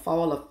HELP in the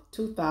fall of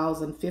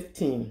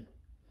 2015.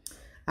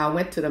 I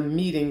went to the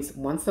meetings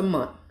once a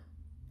month.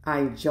 I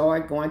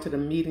enjoyed going to the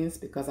meetings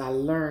because I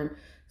learned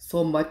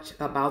so much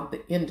about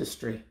the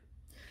industry.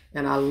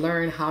 And I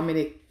learned how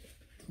many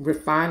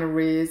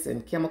refineries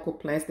and chemical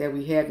plants that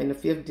we have in the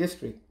 5th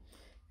district.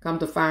 Come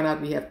to find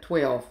out we have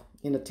 12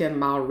 in a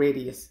 10-mile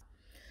radius.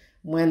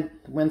 When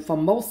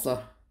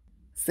Formosa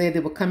said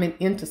they were coming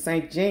into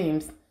St.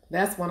 James,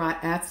 that's when I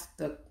asked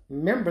the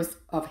members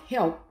of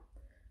HELP,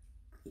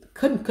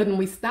 couldn't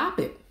we stop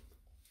it?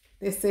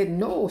 They said,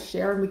 no,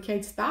 Sharon, we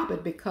can't stop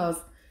it because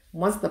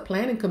once the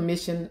planning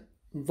commission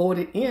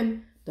voted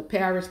in, the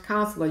parish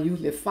councilor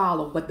usually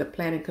follow what the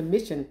planning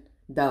commission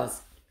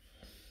does.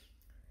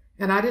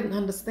 And I didn't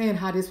understand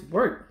how this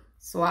worked.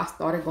 So I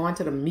started going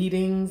to the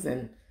meetings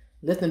and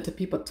listening to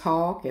people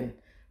talk and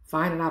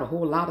finding out a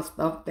whole lot of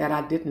stuff that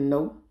I didn't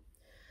know.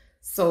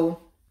 So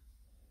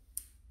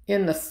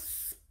in the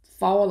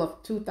fall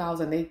of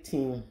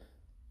 2018,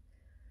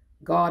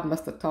 God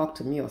must have talked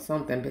to me or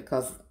something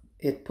because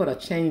it put a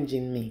change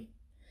in me.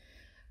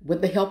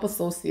 With the HELP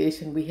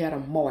Association, we had a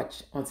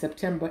march on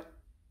September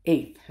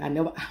 8th. I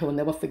will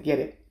never forget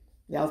it.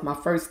 That was my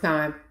first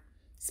time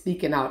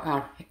speaking out.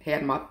 I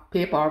had my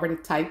paper already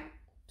typed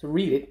to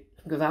read it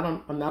because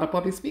I'm not a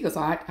public speaker, so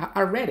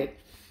I read it.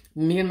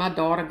 Me and my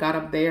daughter got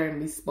up there and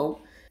we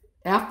spoke.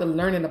 After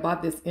learning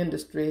about this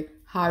industry,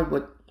 how it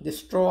would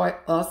destroy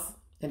us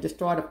and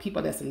destroy the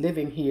people that's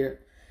living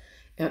here,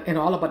 and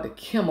all about the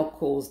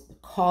chemicals, the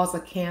cause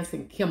of cancer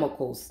and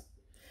chemicals,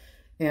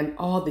 and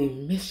all the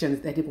emissions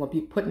that it will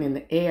be putting in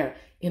the air,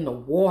 in the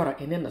water,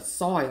 and in the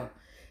soil.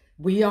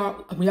 We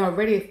are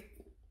already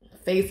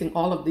facing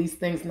all of these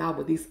things now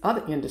with these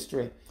other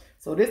industry.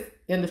 So this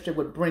industry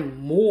would bring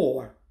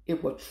more.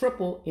 It would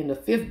triple in the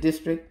 5th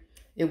district.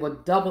 It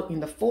would double in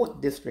the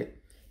 4th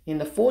district. In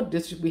the 4th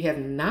district, we have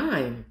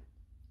 9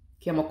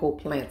 chemical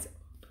plants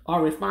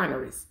or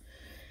refineries.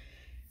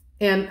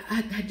 And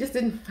I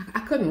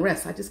couldn't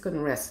rest. I just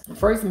couldn't rest. The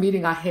first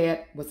meeting I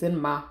had was in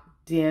my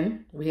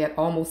den. We had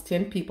almost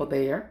 10 people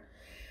there.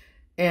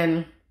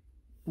 And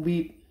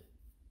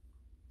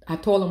I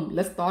told them,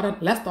 let's start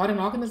an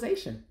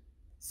organization.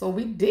 So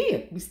we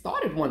did. We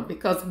started one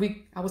because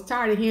I was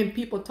tired of hearing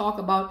people talk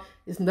about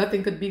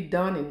nothing could be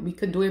done and we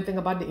couldn't do anything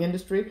about the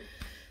industry.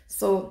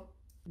 So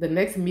the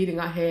next meeting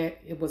I had,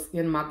 it was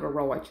in my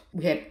garage.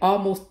 We had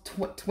almost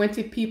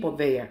 20 people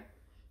there.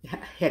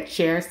 Had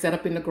chairs set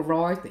up in the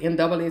garage. The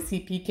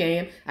NAACP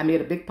came. I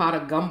made a big pot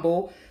of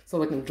gumbo so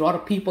we can draw the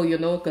people,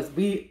 because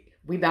we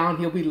down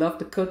here, we love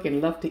to cook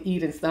and love to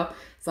eat and stuff.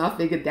 So I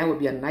figured that would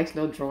be a nice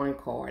little drawing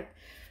card.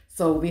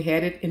 So we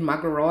had it in my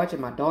garage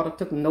and my daughter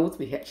took notes.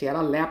 She had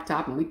a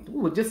laptop and we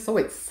were just so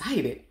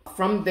excited.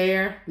 From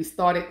there,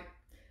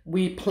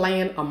 we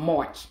planned a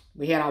march.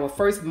 We had our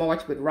first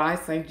march with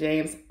Rise St.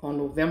 James on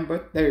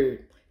November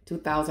 3rd,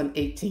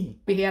 2018.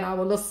 We had our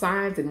little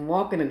signs and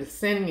walking and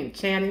singing and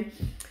chanting.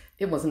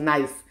 It was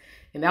nice.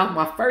 And that was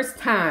my first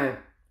time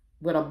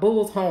with a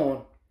bull's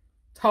horn,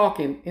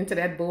 talking into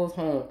that bull's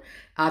horn.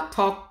 I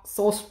talked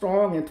so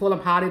strong and told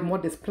them how they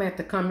want this plant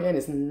to come in.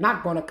 It's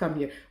not going to come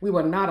here. We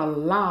will not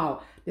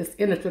allow this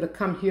industry to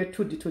come here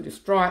to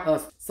destroy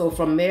us. So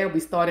from there, we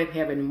started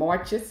having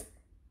marches.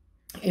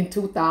 In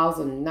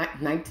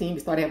 2019, we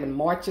started having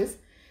marches.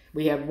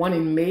 We have one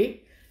in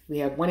May, we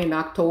have one in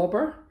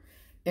October,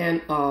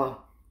 and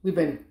we've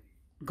been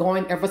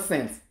going ever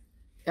since.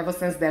 Ever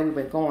since that, we've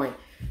been going.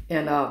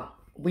 And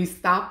we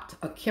stopped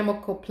a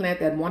chemical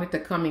plant that wanted to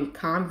come in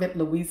Convent,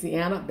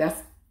 Louisiana.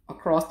 That's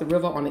across the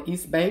river on the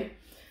East Bank.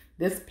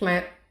 This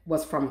plant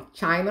was from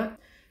China,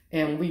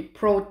 and we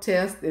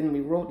protested and we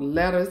wrote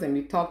letters and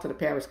we talked to the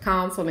parish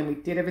council and we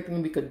did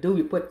everything we could do.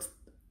 We put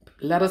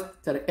letters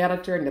to the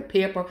editor in the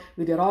paper.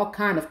 We did all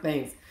kind of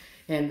things,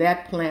 and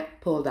that plant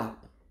pulled out.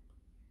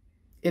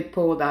 It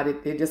pulled out.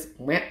 It just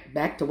went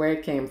back to where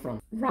it came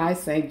from. Rise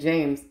St.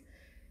 James,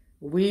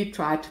 we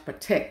try to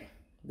protect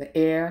the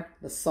air,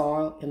 the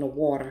soil, and the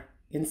water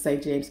in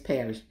St. James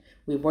Parish.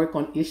 We work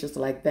on issues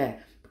like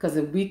that, because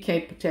if we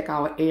can't protect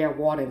our air,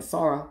 water, and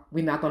soil,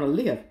 we're not going to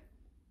live.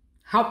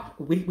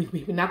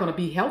 We're not going to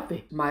be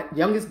healthy. My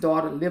youngest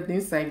daughter lived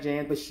in St.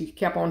 James, but she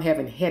kept on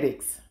having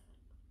headaches.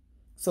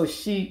 So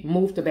she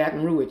moved to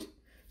Baton Rouge.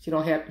 She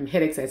don't have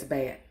headaches as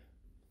bad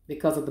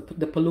because of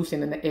the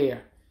pollution in the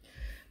air.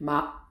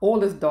 My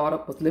oldest daughter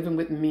was living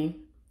with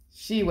me.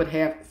 She would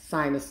have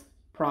sinus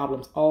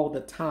problems all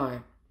the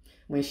time.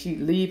 When she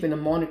leave in the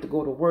morning to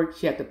go to work,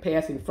 she had to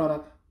pass in front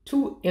of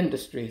 2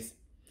 industries.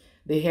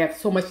 They have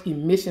so much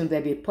emissions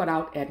that they put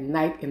out at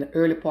night in the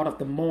early part of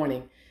the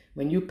morning.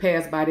 When you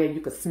pass by there,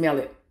 you could smell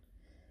it.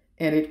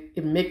 And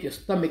it make your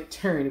stomach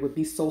turn. It would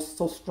be so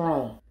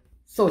strong.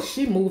 So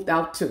she moved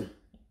out too.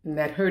 And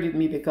that hurted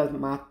me because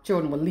my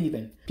children were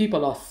leaving.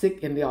 People are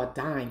sick and they are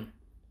dying.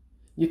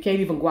 You can't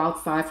even go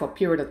outside for a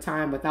period of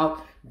time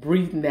without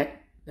breathing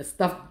the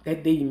stuff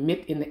that they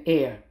emit in the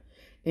air.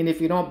 And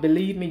if you don't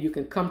believe me, you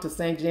can come to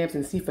St. James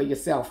and see for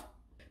yourself.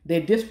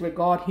 They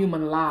disregard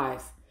human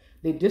lives.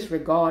 They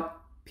disregard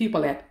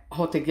people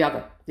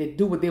altogether. They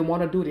do what they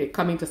want to do. They're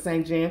coming to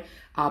St. James.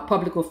 Our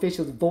public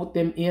officials vote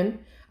them in.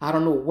 I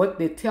don't know what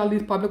they tell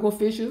these public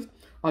officials,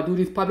 or do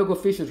these public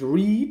officials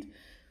read?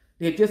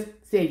 They just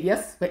say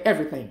yes for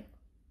everything.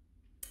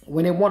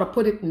 When they want to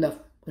put it in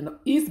the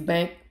East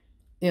Bank,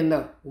 in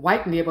the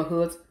white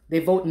neighborhoods, they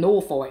vote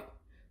no for it.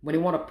 When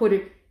they want to put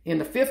it in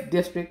the 5th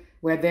district,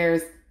 where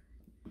there's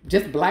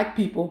just black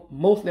people,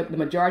 mostly the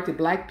majority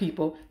black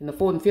people in the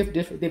 4th and 5th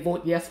district, they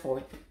vote yes for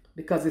it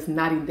because it's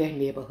not in their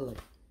neighborhood.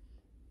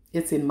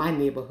 It's in my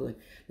neighborhood.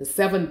 The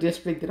 7th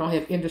district, they don't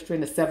have industry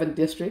in the 7th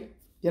district.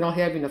 They don't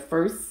have in the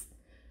 1st,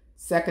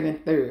 2nd,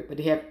 and 3rd, but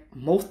they have,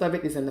 most of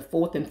it is in the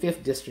 4th and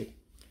 5th district.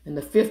 And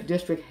the 5th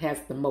district has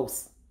the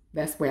most.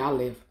 That's where I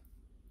live.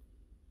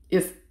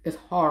 It's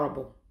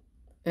horrible.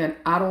 And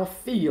I don't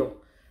feel,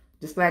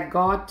 just like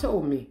God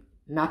told me,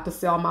 not to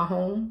sell my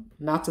home,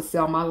 not to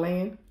sell my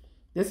land.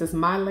 This is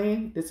my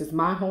land, this is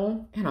my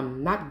home, and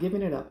I'm not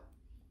giving it up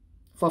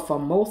for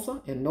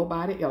Formosa and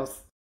nobody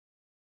else.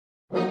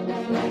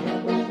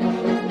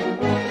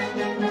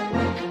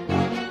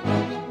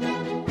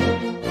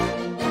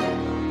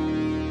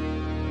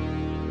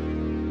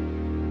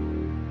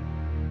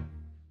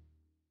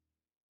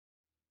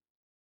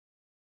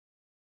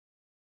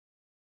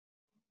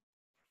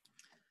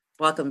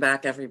 Welcome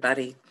back,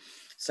 everybody.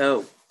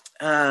 So,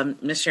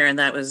 Ms. Sharon,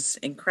 that was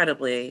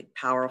incredibly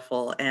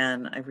powerful,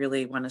 and I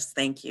really want to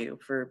thank you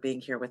for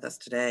being here with us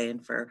today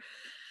and for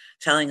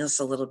telling us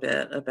a little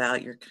bit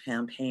about your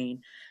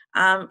campaign.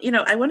 I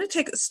want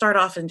to start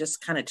off and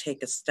just kind of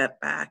take a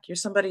step back. You're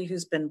somebody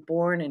who's been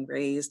born and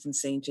raised in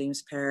St.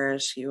 James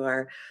Parish. You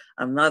are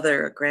a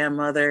mother, a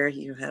grandmother.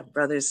 You have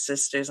brothers,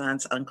 sisters,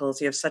 aunts,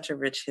 uncles. You have such a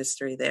rich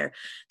history there.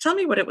 Tell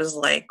me what it was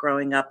like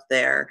growing up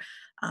there,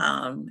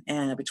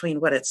 and between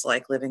what it's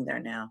like living there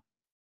now.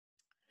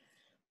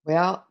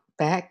 Well,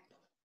 back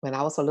when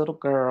I was a little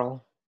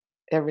girl,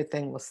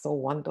 everything was so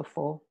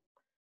wonderful.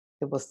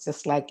 It was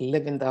just like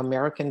living the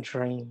American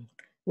dream.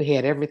 We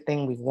had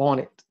everything we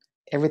wanted,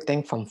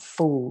 everything from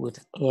food,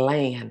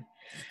 land.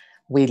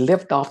 We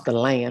lived off the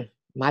land.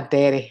 My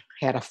daddy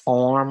had a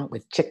farm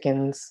with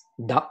chickens,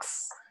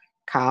 ducks,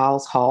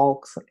 cows,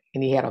 hogs,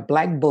 and he had a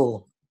black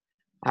bull.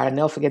 I'll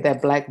never forget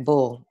that black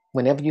bull.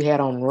 Whenever you had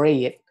on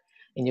red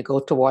and you go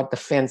toward the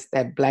fence,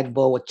 that black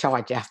bull would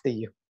charge after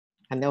you.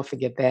 I never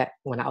forget that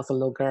when I was a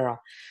little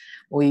girl.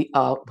 When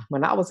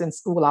I was in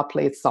school, I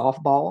played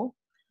softball.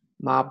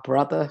 My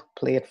brother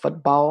played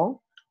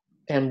football,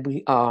 and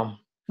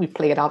we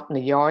played out in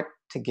the yard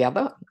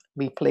together.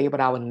 We played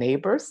with our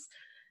neighbors.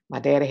 My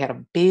daddy had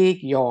a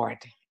big yard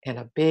and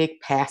a big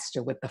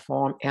pasture with the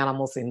farm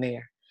animals in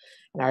there.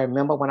 And I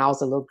remember when I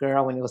was a little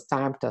girl, when it was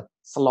time to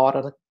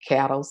slaughter the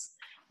cattle,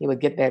 he would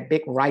get that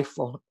big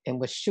rifle and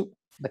would shoot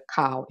the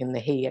cow in the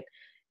head.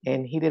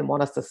 And he didn't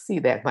want us to see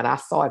that, but I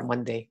saw it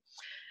one day.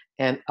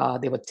 And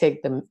they would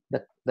take the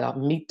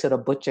meat to the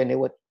butcher and they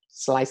would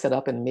slice it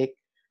up and make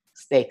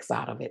steaks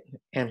out of it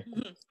and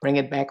bring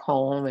it back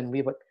home. And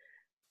they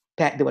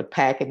would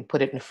pack it and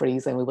put it in the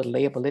freezer and we would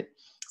label it.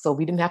 So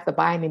we didn't have to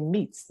buy any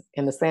meats.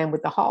 And the same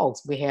with the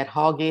hogs. We had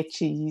hog-eared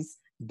cheese,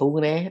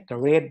 boudin, the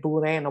red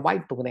boudin and the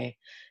white boudin.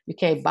 You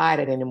can't buy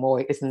that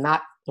anymore. It's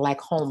not like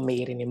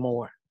homemade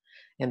anymore.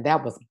 And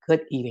that was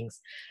good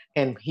eatings.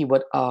 And he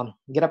would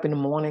get up in the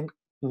morning,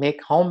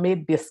 make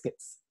homemade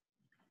biscuits.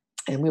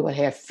 and we would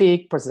have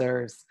fig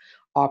preserves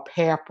or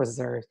pear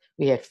preserves.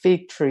 We had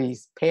fig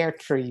trees, pear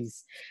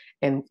trees,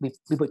 and we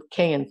would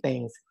can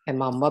things. And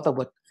my mother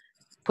would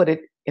put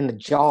it in the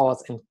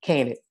jars and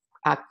can it.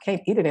 I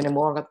can't eat it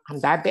anymore. I'm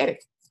diabetic.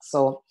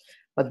 So,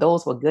 but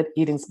those were good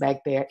eatings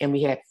back there. And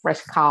we had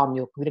fresh cow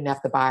milk. We didn't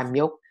have to buy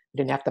milk. We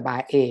didn't have to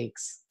buy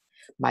eggs.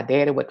 My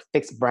daddy would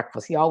fix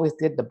breakfast. He always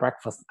did the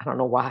breakfast. I don't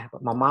know why,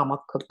 but my mama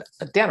cooked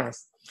the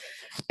dinners.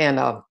 And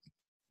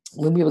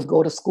when we would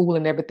go to school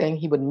and everything,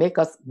 he would make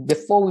us,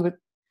 before we would,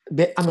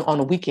 on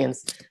the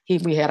weekends,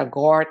 we had a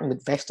garden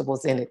with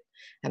vegetables in it.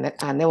 And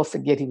I never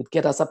forget, he would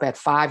get us up at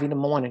 5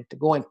 a.m. to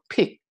go and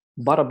pick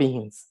butter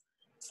beans,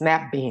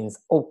 snap beans,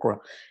 okra.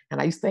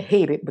 And I used to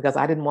hate it because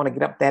I didn't want to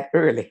get up that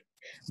early.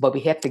 But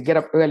we had to get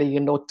up early,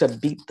 to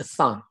beat the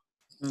sun.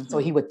 Mm-hmm. So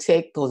he would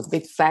take those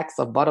big sacks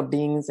of butter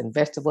beans and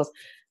vegetables,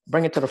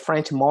 bring it to the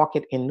French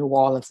market in New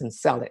Orleans and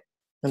sell it.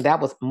 And that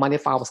was money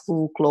for our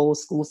school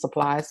clothes, school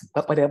supplies,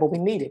 whatever we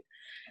needed.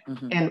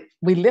 Mm-hmm. And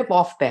we live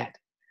off that.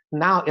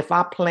 Now, if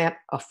I plant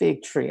a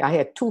fig tree, I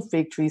had 2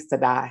 fig trees to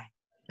die.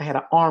 I had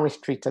an orange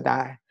tree to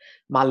die.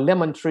 My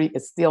lemon tree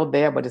is still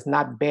there, but it's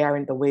not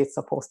bearing the way it's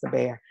supposed to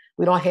bear.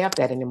 We don't have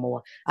that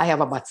anymore. I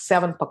have about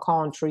 7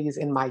 pecan trees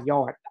in my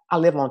yard. I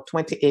live on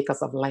 20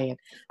 acres of land.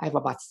 I have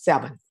about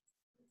 7.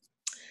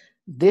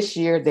 This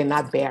year, they're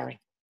not bearing.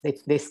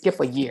 They skip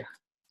a year.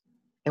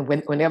 And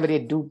whenever they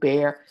do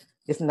bear,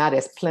 it's not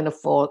as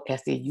plentiful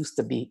as they used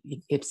to be.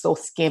 It's so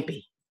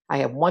skimpy. I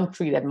have 1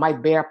 tree that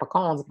might bear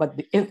pecans, but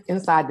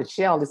inside the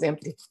shell is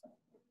empty.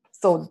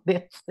 So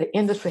the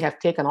industry has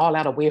taken all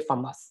that away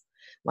from us.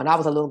 When I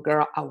was a little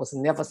girl, I was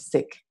never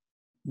sick.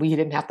 We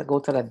didn't have to go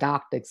to the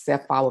doctor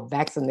except for our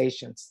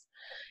vaccinations.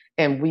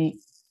 And we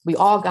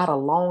all got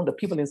along. The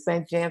people in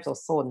St. James are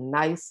so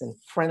nice and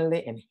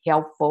friendly and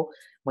helpful.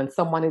 When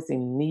someone is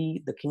in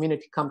need, the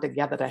community come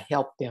together to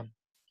help them.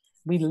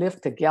 We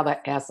live together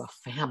as a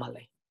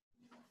family.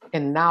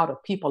 And now the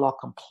people are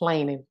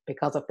complaining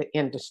because of the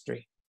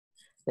industry.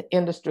 The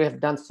industry has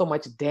done so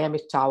much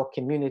damage to our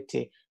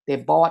community. They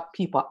bought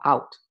people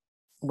out.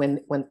 When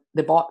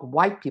they bought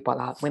white people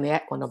out, when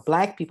the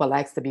Black people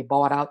asked to be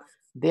bought out,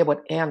 they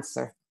would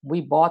answer,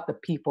 we bought the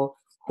people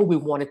who we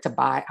wanted to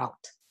buy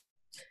out.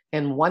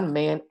 And one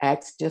man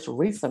asked just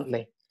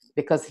recently,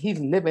 because he's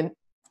living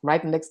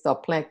right next to a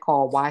plant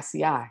called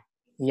YCI,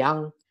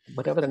 Young,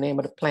 whatever the name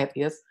of the plant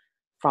is,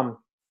 from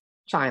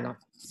China.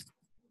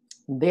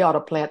 They are the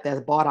plant that's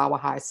bought our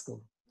high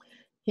school.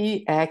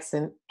 He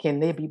asking, can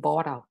they be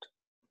bought out?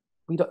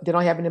 They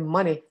don't have any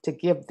money to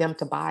give them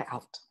to buy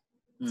out.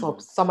 Mm. So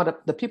some of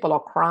the people are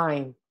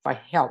crying for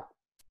help.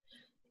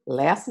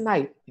 Last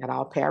night at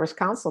our parish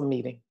council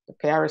meeting, the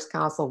parish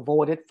council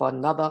voted for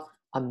another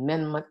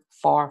amendment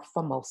for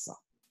Formosa.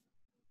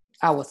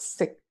 I was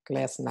sick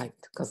last night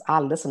because I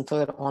listened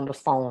to it on the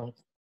phone.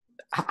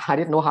 I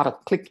didn't know how to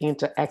click in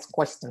to ask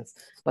questions,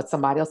 but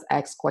somebody else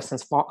asked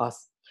questions for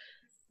us,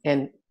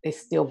 and they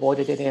still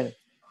voted it in.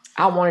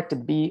 I wanted to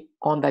be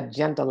on the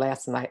agenda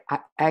last night. I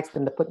asked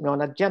them to put me on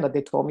the agenda.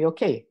 They told me,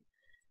 okay.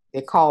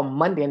 They called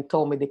Monday and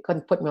told me they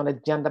couldn't put me on the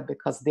agenda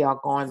because they are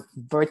going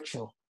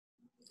virtual.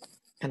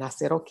 And I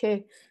said,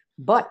 okay.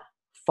 But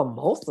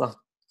Formosa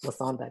was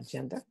on the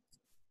agenda,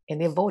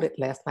 and they voted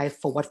last night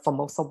for what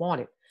Formosa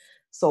wanted.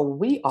 So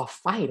we are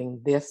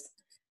fighting this,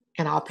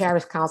 and our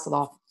parish council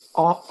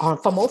are on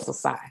Formosa's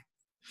side.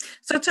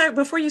 So Tara,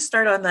 before you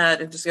start on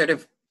that, and just sort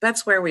of,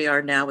 that's where we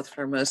are now with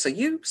Formosa.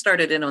 You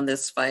started in on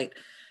this fight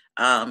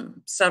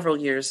several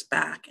years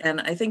back,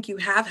 and I think you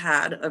have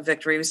had a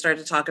victory. We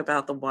started to talk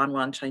about the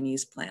Wanwan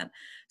Chinese plan.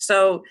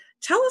 So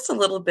tell us a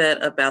little bit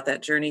about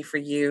that journey for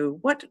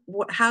you.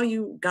 How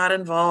you got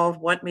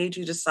involved, what made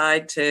you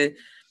decide to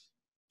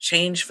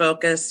change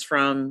focus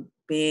from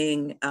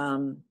being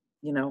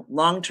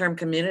long-term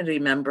community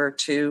member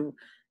to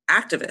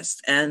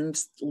activist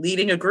and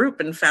leading a group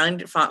and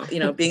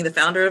being the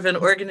founder of an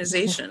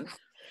organization.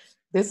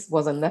 This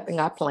wasn't nothing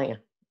I planned.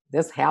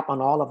 This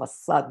happened all of a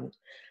sudden.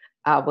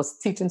 I was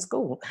teaching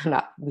school,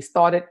 and we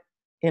started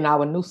in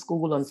our new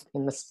school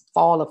in the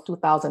fall of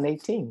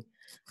 2018.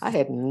 I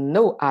had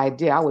no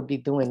idea I would be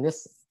doing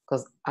this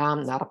because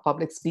I'm not a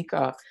public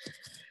speaker.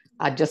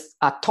 I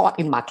taught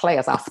in my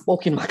class. I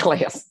spoke in my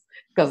class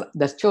because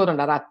the children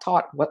that I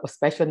taught with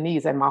special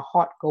needs, and my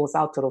heart goes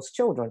out to those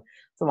children.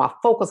 So my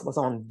focus was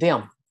on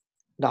them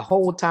the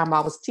whole time I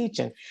was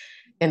teaching.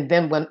 And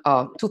then when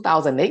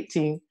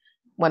 2018,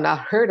 when I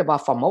heard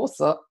about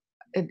Formosa,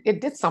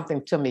 it did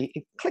something to me.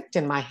 It clicked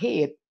in my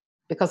head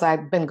because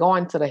I'd been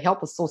going to the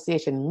Health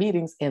Association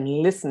meetings and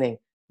listening,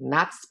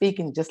 not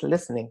speaking, just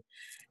listening.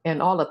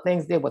 And all the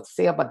things they would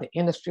say about the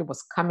industry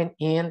was coming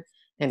in,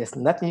 and there's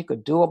nothing you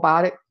could do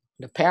about it.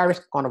 The parish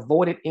going to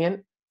vote it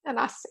in. And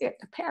I said,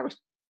 the parish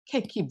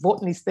can't keep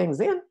voting these things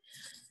in.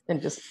 And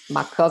just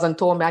my cousin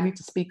told me I need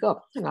to speak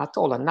up. And I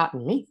told her, not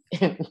me.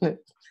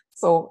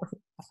 So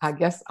I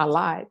guess I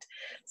lied.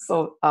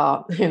 So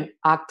in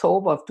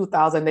October of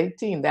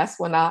 2018, that's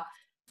when I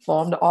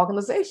formed the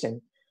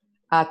organization.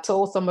 I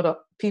told some of the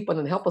people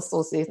in the Health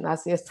Association, I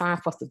said, it's time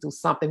for us to do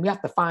something. We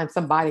have to find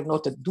somebody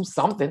to do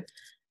something.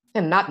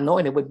 and not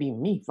knowing it would be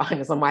me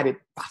finding somebody.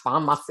 I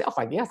found myself,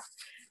 I guess.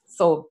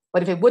 So,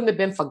 but if it wouldn't have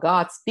been for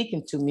God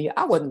speaking to me,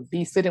 I wouldn't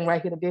be sitting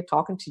right here today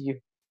talking to you.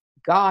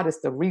 God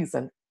is the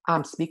reason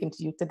I'm speaking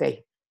to you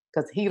today,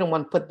 because he don't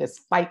want to put this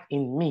fight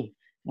in me.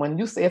 When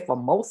you say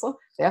Formosa,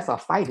 that's a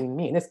fight in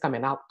me, and it's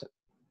coming out.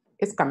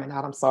 It's coming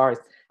out. I'm sorry.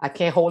 I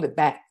can't hold it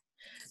back,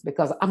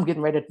 because I'm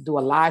getting ready to do a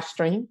live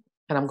stream,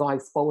 and I'm going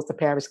to expose the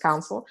parish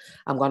council.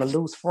 I'm going to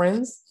lose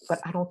friends, but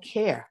I don't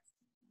care.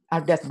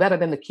 That's better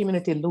than the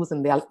community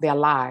losing their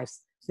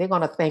lives. They're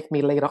going to thank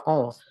me later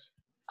on.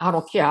 I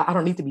don't care. I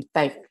don't need to be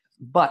thanked.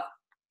 But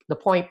the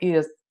point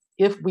is,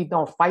 if we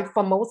don't fight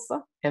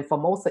Formosa, and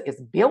Formosa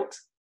is built,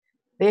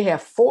 they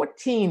have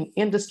 14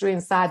 industry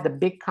inside the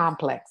big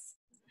complex.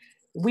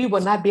 We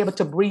will not be able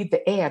to breathe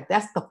the air.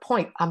 That's the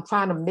point. I'm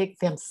trying to make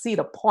them see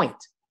the point.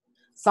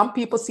 Some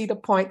people see the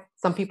point,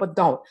 some people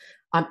don't.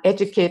 I'm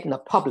educating the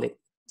public.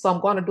 So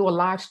I'm going to do a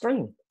live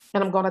stream,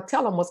 and I'm going to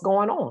tell them what's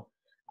going on.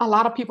 A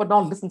lot of people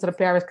don't listen to the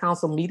parish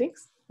council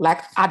meetings,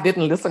 like I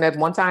didn't listen at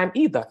one time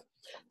either.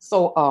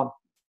 So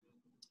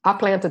I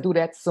plan to do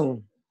that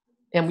soon.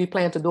 And we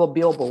plan to do a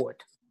billboard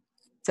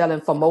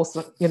telling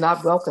Formosa, you're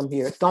not welcome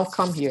here. Don't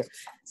come here.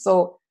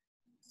 So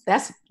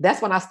that's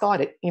when I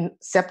started in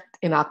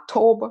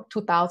October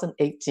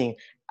 2018.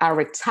 I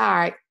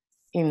retired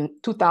in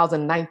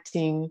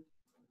 2019,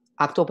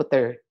 October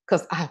 3rd,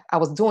 because I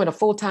was doing a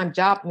full-time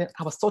job and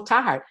I was so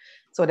tired.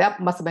 So that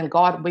must have been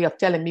God's way of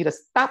telling me to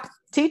stop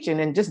teaching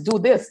and just do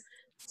this.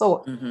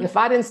 So if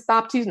I didn't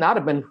stop teaching, I'd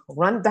have been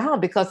run down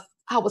because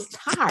I was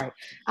tired.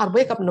 I'd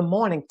wake up in the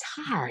morning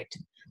tired.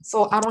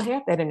 So I don't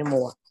have that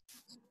anymore.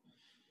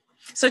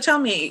 So tell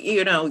me,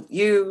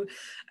 you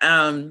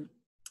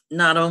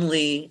not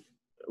only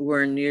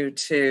were new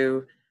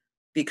to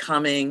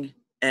becoming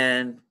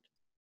an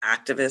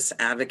activist,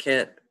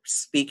 advocate,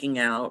 speaking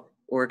out,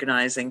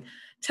 organizing.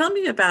 Tell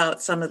me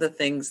about some of the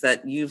things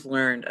that you've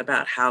learned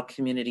about how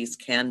communities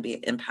can be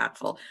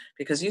impactful,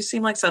 because you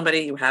seem like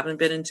somebody who haven't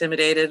been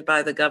intimidated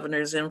by the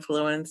governor's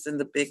influence in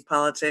the big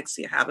politics.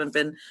 You haven't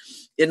been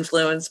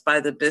influenced by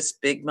the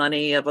big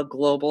money of a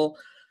global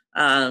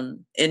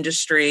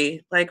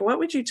industry. Like, what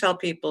would you tell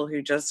people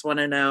who just want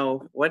to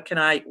know, what can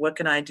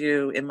I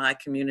do in my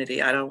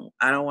community? I don't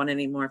want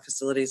any more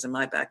facilities in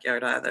my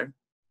backyard either.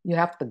 You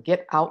have to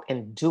get out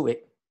and do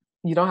it.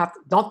 You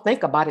don't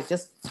think about it,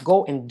 just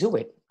go and do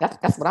it.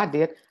 That's what I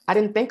did. I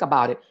didn't think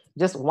about it.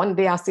 Just one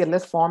day I said,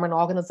 let's form an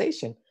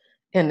organization.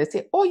 And they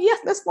said, oh yes,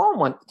 let's form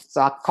one.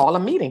 So I called a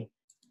meeting.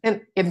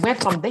 And it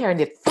went from there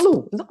and it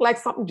flew. It looked like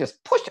something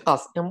just pushed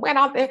us and went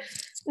out there.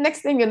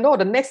 Next thing you know,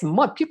 the next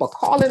month, people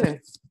calling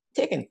and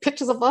taking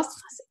pictures of us.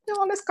 I said, where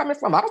all this coming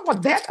from? I don't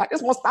want that. I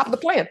just want to stop the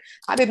plant.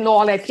 I didn't know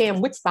all that came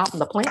with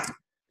stopping the plant.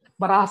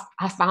 But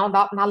I found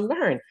out and I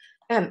learned.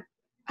 And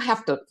I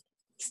have to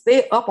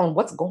stay up on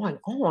what's going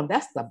on.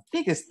 That's the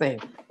biggest thing.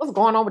 What's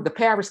going on with the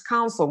parish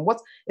council?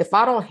 If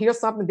I don't hear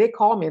something, they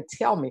call me and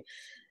tell me.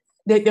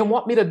 They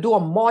want me to do a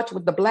march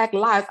with the Black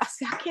Lives. I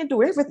say, I can't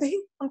do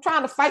everything. I'm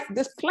trying to fight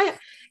this plant.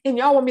 And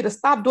y'all want me to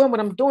stop doing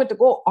what I'm doing to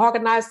go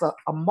organize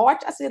a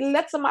march? I said,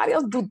 let somebody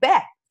else do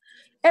that.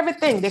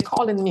 Everything, they're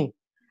calling me.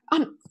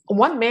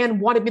 One man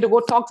wanted me to go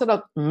talk to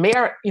the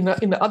mayor in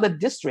the other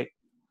district.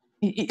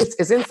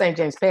 It's in St.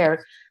 James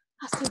Parish.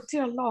 I said,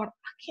 dear Lord,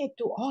 I can't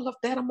do all of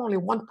that. I'm only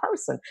one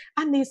person.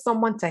 I need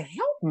someone to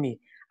help me.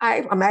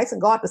 I'm asking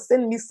God to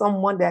send me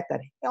someone that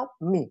could help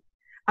me.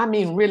 I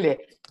mean, really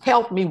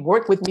help me,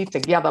 work with me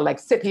together, like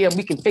sit here and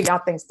we can figure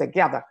out things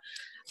together.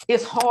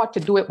 It's hard to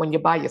do it when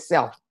you're by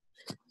yourself.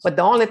 But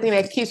the only thing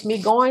that keeps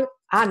me going,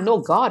 I know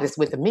God is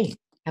with me.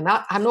 And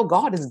I know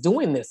God is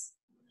doing this.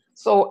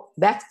 So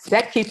that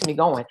keeps me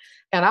going.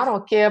 And I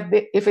don't care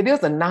if it is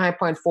a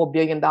 $9.4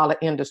 billion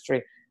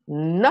industry,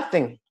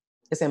 nothing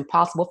is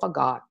impossible for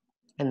God.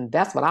 And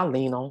that's what I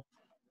lean on.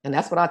 And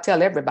that's what I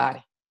tell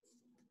everybody.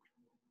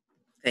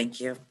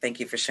 Thank you. Thank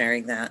you for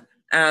sharing that.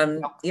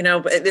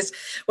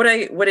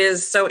 What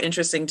is so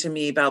interesting to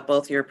me about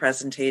both your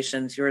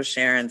presentations, yours,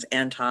 Sharon's,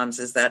 and Tom's,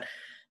 is that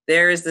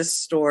there is this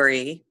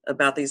story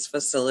about these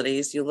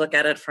facilities. You look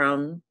at it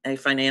from a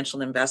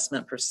financial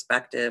investment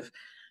perspective.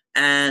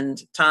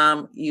 And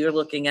Tom, you're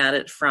looking at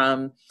it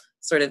from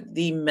sort of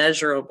the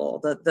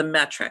measurable, the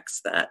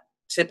metrics that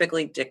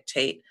typically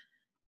dictate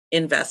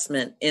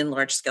investment in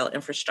large-scale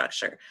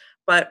infrastructure.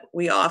 But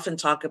we often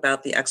talk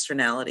about the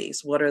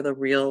externalities. What are the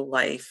real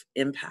life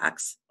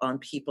impacts on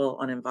people,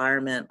 on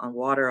environment, on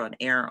water, on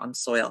air, on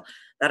soil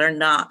that are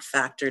not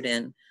factored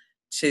in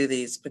to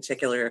these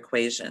particular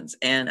equations?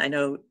 And I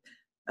know,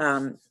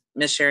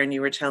 Ms. Sharon,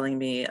 you were telling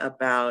me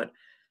about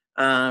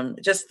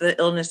just the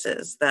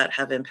illnesses that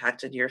have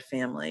impacted your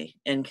family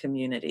and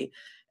community,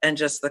 and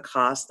just the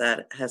cost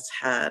that has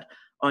had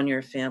on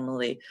your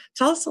family.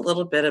 Tell us a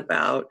little bit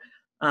about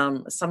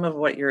some of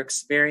what your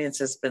experience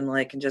has been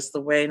like, and just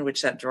the way in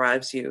which that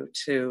drives you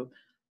to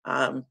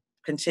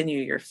continue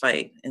your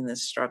fight in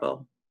this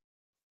struggle.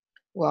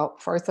 Well,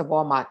 first of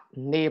all, my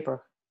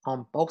neighbor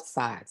on both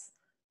sides,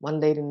 one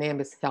lady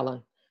named is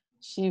Helen.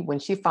 When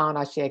she found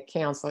out she had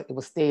cancer, it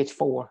was stage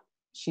 4.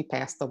 She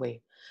passed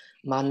away.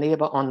 My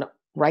neighbor on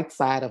right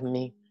side of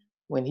me.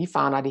 When he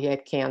found out he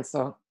had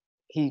cancer,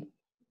 it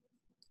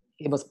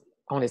was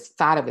on his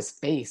side of his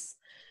face,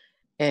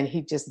 and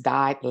he just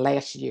died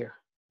last year.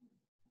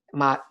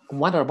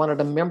 One of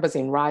the members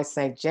in Rise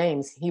St.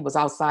 James, he was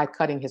outside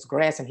cutting his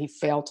grass and he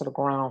fell to the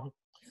ground.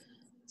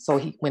 So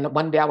when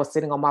one day I was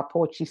sitting on my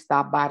porch, he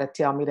stopped by to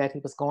tell me that he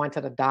was going to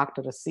the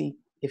doctor to see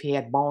if he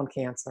had bone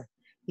cancer.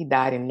 He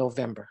died in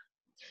November.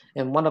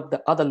 And one of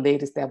the other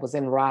ladies that was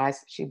in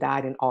Rise, she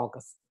died in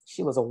August.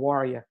 She was a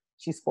warrior.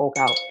 She spoke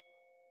out.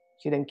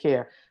 She didn't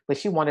care, but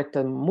she wanted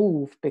to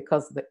move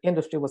because the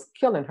industry was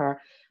killing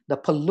her. The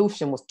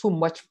pollution was too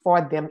much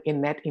for them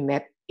in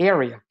that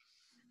area,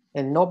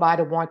 and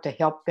nobody wanted to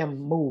help them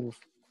move.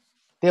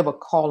 They would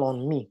call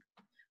on me.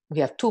 We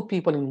have 2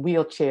 people in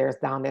wheelchairs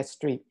down that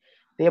street.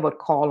 They would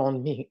call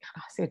on me.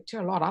 And I said,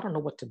 dear Lord, I don't know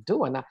what to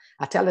do. And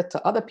I tell it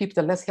to other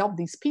people, let's help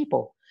these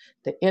people.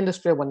 The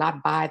industry will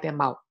not buy them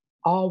out.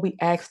 All we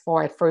ask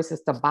for at first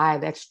is to buy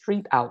that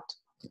street out.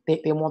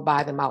 They won't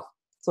buy them out.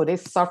 So they're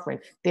suffering.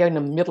 They're in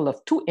the middle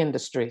of 2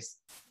 industries,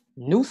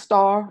 New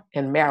Star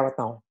and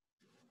Marathon.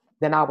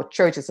 Then our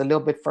church is a little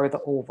bit further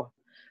over.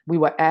 We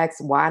were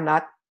asked, why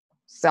not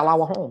sell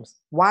our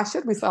homes? Why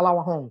should we sell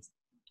our homes?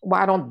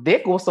 Why don't they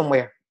go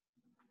somewhere?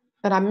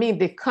 And I mean,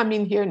 they come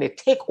in here and they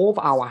take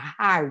over our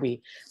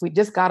highway. We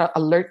just got an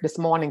alert this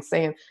morning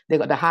saying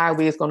the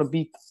highway is going to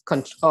be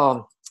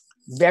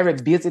very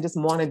busy this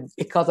morning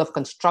because of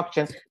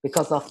construction,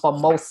 because of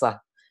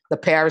Formosa. The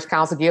parish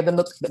council gave them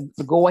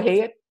the go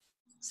ahead,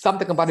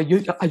 something about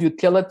a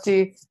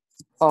utility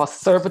or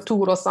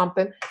servitude or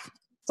something.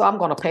 So I'm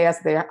going to pass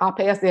there. I'll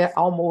pass there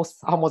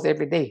almost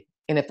every day.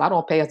 And if I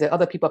don't pass there,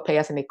 other people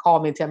pass and they call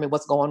me and tell me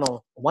what's going on.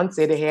 One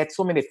said they had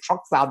so many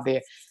trucks out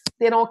there.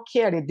 They don't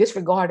care. They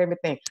disregard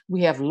everything.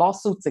 We have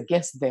lawsuits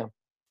against them.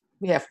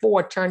 We have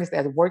 4 attorneys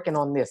that are working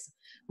on this.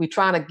 We're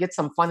trying to get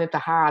some funding to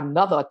hire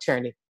another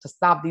attorney to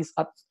stop these,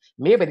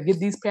 maybe to get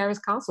these parish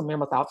council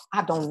members out.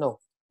 I don't know.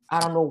 I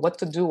don't know what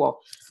to do or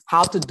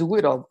how to do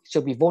it, or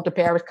should we vote the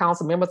parish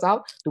council members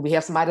out? Do we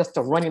have somebody else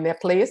to run in their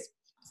place?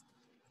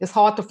 It's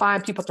hard to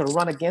find people to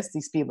run against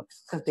these people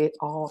because they're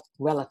all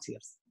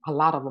relatives. A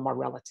lot of them are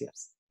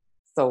relatives.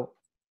 So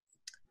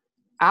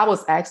I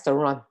was asked to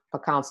run for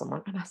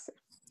councilman, and I said,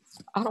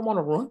 I don't want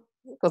to run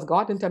because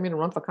God didn't tell me to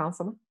run for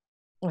councilman.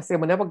 I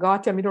said, whenever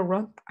God tell me to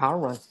run, I'll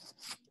run.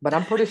 But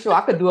I'm pretty sure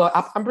I could do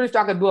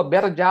a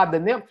better job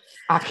than them.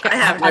 I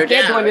can't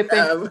do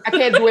anything. I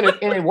can't do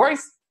any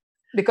worse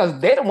because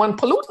they're the one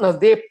polluting us.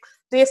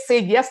 They say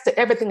yes to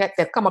everything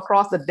that come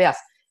across the desk,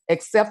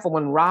 except for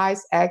when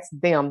Rise asked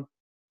them,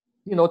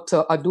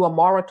 to do a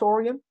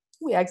moratorium.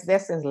 We asked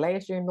that since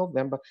last year in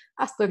November.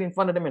 I stood in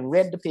front of them and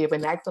read the paper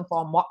and asked them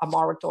for a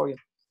moratorium.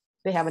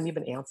 They haven't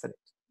even answered it.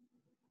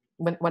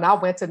 When I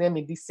went to them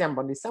in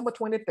December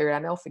 23rd, I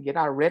never forget,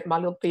 I read my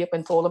little paper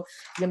and told them,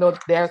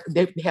 they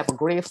have a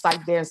grave site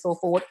there and so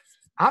forth.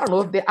 I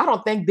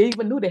don't think they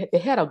even knew they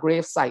had a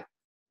grave site.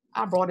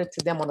 I brought it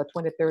to them on the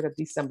 23rd of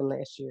December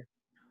last year.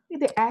 Did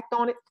they act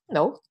on it?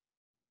 No.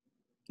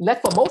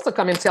 Let Formosa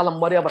come and tell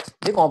them whatever.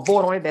 They're going to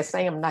vote on it that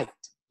same night.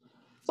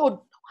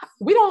 So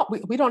we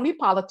don't need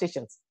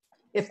politicians.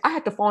 If I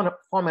had to form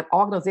an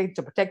organization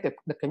to protect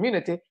the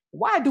community,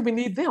 why do we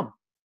need them?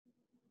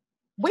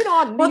 We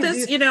don't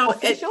need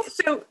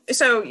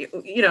So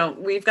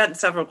we've gotten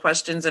several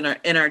questions in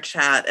our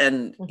chat,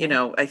 and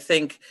I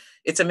think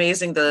it's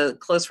amazing the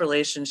close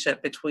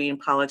relationship between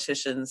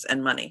politicians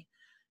and money,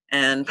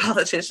 and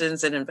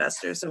politicians and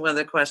investors. And one of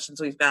the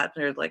questions we've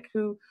gotten are like,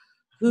 who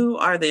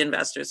are the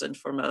investors in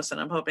Formosa?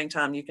 And I'm hoping,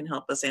 Tom, you can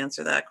help us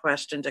answer that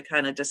question to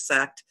kind of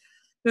dissect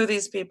who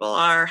these people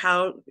are,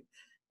 how,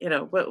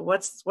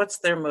 what's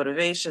their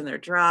motivation, their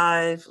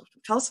drive.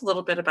 Tell us a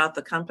little bit about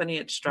the company,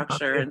 its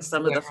structure, and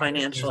some of the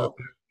financial.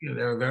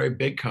 They're a very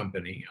big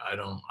company.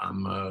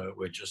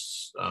 We're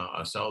just,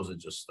 ourselves are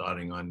just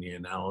starting on the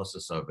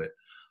analysis of it.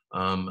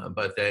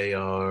 But they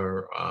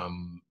are,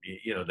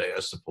 they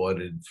are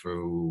supported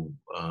through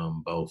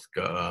both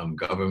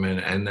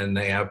government, and then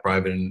they have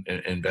private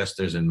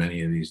investors in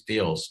many of these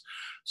deals.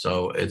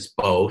 So it's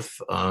both.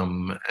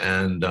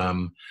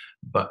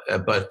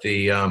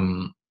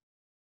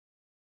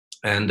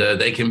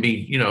 They can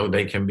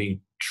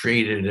be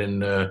treated in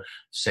the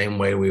same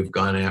way we've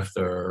gone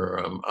after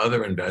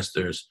other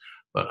investors.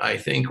 But I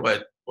think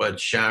what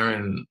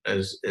Sharon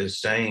is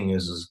saying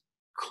is as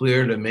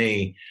clear to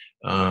me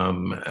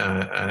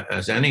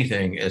as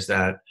anything, is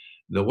that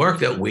the work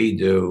that we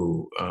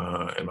do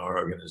in our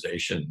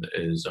organization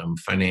is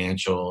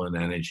financial and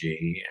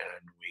energy,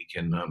 and we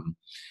can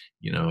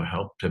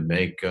help to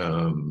make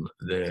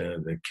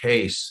the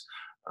case.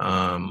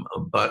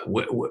 But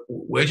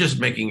we're just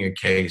making a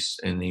case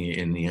in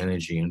the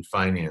energy and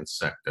finance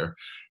sector,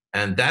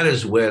 and that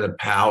is where the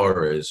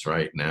power is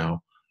right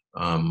now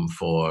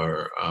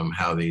for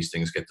how these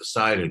things get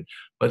decided.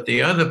 But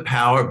the other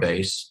power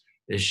base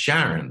is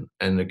Sharon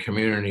and the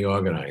community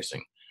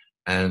organizing,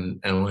 and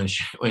when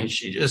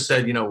she just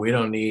said, we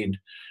don't need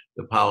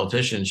the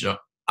politicians.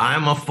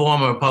 I'm a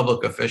former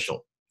public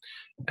official,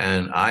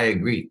 and I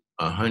agree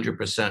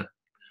 100%.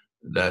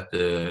 that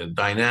the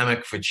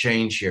dynamic for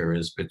change here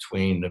is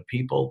between the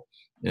people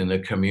in the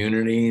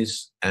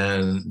communities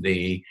and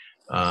the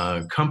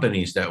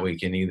companies that we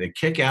can either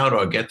kick out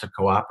or get to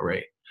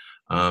cooperate.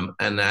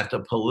 And that the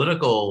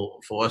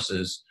political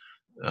forces,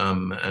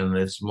 and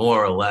it's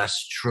more or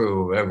less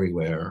true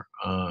everywhere,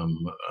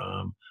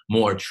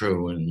 more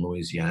true in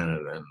Louisiana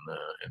than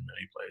in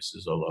many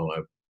places, although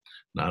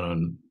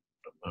I'm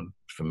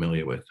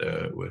familiar with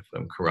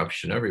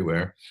corruption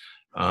everywhere.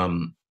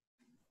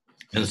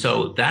 And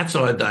so that's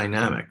our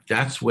dynamic.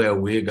 That's where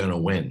we're going to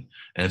win.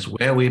 And it's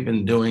where we've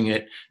been doing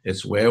it.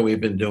 It's where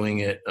we've been doing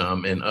it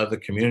in other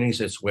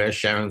communities. It's where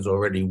Sharon's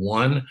already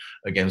won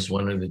against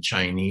one of the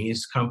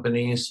Chinese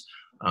companies.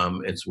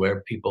 It's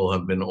where people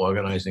have been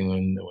organizing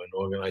when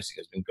organizing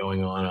has been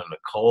going on the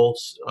coal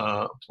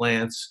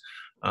plants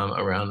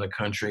around the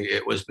country.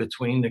 It was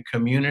between the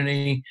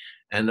community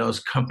and those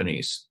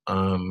companies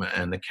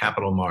and the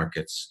capital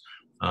markets.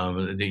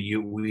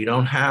 We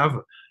don't have.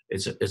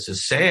 It's a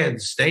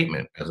sad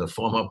statement as a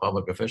former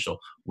public official.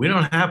 We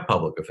don't have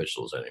public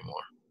officials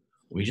anymore.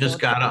 We just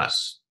got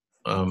us,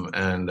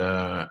 and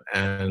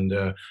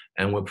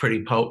we're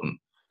pretty potent.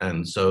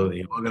 And so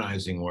the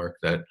organizing work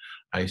that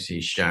I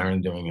see Sharon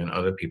doing and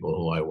other people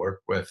who I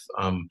work with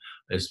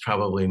is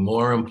probably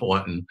more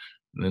important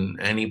than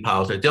any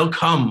politics. They'll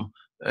come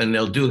and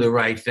they'll do the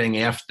right thing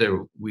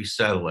after we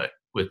settle it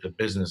with the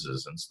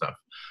businesses and stuff.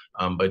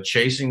 But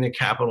chasing the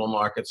capital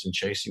markets and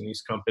chasing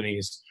these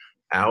companies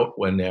out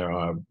when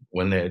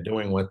they're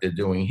doing what they're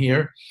doing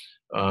here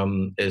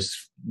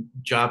is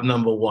job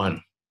number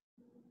one.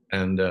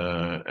 And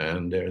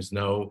there's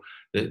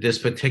this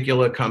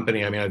particular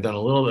company. I mean, I've done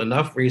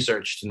enough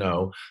research to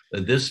know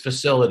that this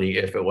facility,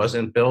 if it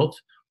wasn't built,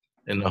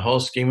 in the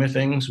whole scheme of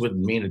things,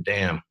 wouldn't mean a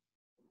damn.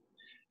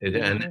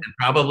 And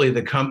probably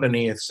the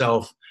company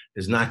itself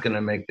is not going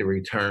to make the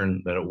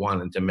return that it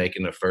wanted to make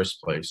in the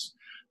first place.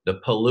 The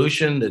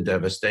pollution, the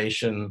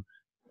devastation,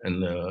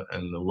 and the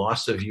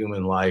loss of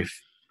human life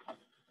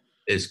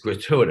is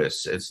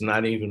gratuitous. It's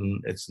not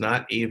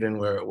even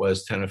where it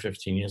was 10 or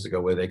 15 years ago,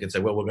 where they could say,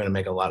 well, we're going to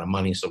make a lot of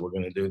money, so we're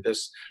going to do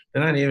this.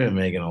 They're not even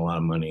making a lot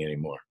of money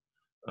anymore.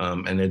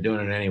 And they're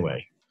doing it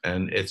anyway.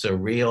 And it's a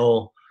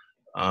real,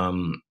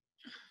 and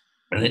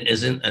it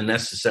isn't a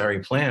necessary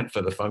plant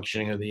for the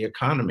functioning of the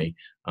economy,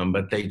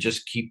 but they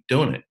just keep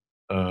doing it.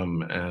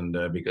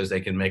 Because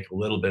they can make a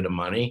little bit of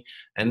money,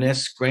 and they're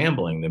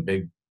scrambling. The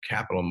big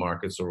capital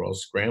markets are all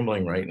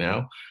scrambling right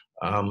now,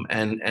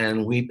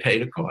 and we pay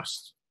the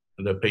cost.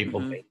 The people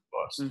pay the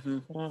cost.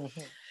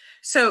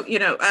 So,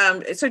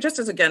 so just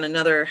as, again,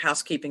 another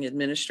housekeeping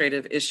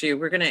administrative issue,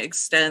 we're going to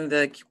extend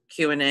the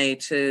Q&A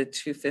to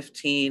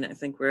 2:15. I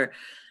think we're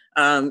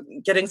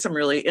getting some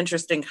really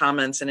interesting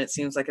comments, and it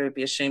seems like it would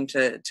be a shame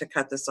to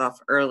cut this off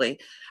early.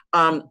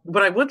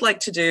 What I would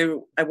like to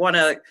do, I want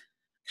to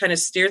kind of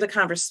steer the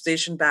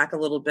conversation back a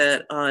little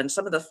bit on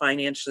some of the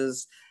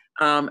finances,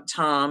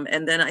 Tom.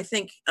 And then I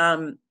think,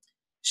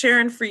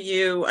 Sharon, for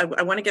you,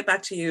 I want to get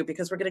back to you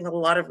because we're getting a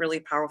lot of really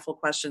powerful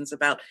questions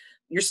about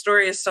your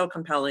story is so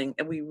compelling,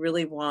 and we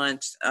really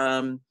want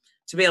to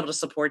be able to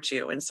support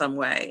you in some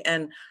way.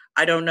 And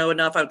I don't know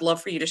enough. I would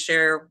love for you to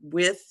share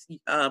with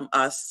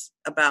us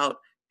about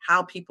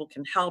how people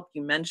can help.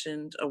 You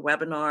mentioned a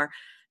webinar,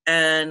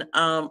 and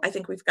I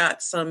think we've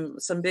got some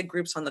big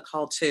groups on the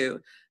call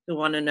too who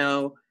want to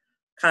know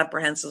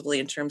comprehensively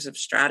in terms of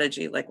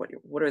strategy, like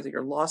what are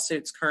your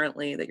lawsuits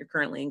currently that you're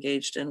currently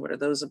engaged in? What are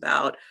those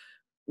about?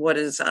 What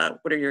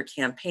are your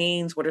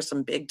campaigns? What are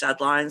some big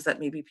deadlines that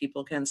maybe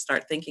people can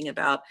start thinking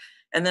about?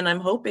 And then I'm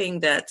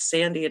hoping that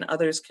Sandy and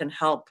others can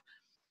help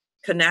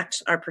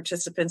connect our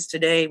participants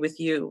today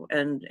with you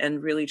and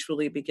really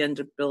truly begin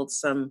to build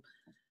some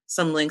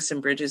links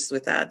and bridges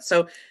with that.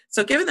 So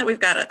given that we've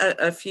got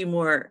a few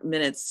more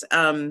minutes,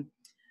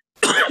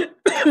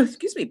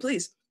 excuse me,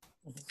 please.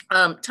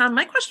 Tom,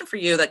 my question for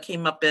you that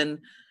came up in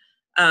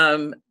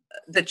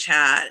the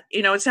chat,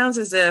 it sounds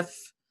as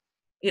if,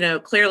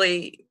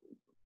 clearly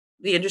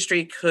the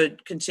industry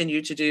could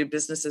continue to do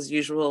business as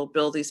usual,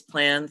 build these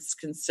plans,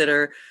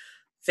 consider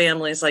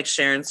families like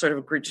Sharon sort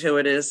of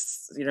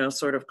gratuitous,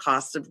 sort of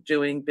cost of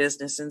doing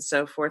business and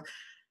so forth.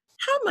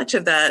 How much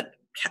of that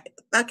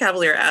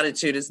cavalier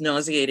attitude is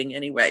nauseating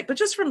anyway? But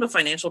just from a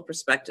financial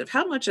perspective,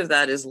 how much of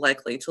that is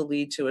likely to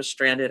lead to a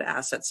stranded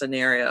asset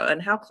scenario?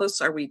 And how close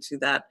are we to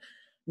that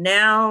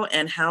now?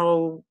 And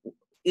how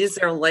is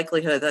there a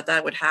likelihood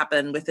that would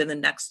happen within the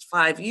next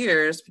 5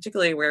 years,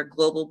 particularly where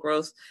global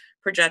growth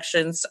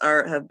projections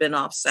have been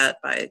offset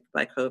by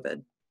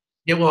COVID?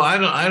 Yeah, well,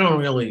 I don't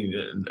really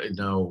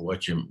know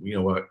what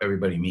what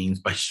everybody means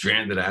by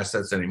stranded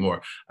assets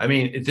anymore. I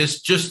mean,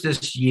 just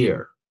this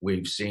year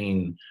we've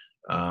seen,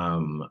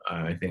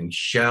 I think,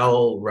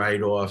 Shell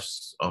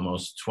write-offs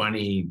almost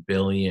 $20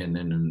 billion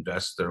in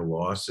investor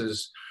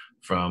losses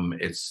from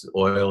its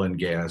oil and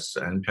gas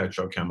and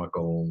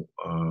petrochemical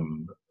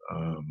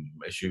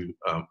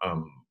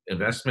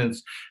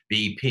investments.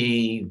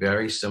 BP,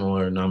 very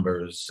similar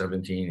numbers,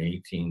 17,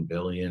 18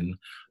 billion.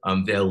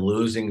 They're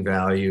losing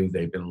value.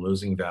 They've been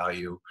losing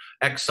value.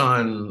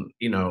 Exxon,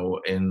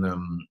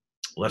 in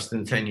less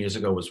than 10 years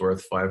ago was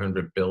worth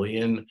 500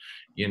 billion,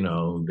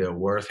 they're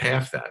worth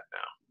half that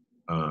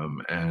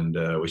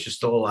now, which is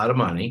still a lot of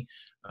money,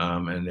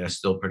 and they're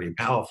still pretty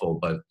powerful,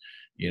 but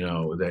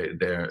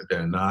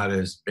they're not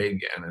as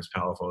big and as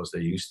powerful as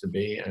they used to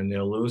be, and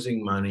they're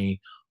losing money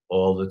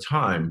all the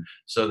time.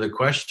 So the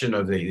question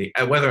of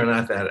whether or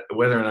not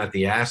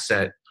the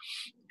asset,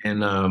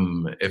 and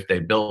if they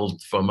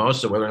build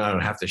Formosa, whether or not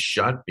it'll have to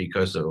shut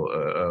because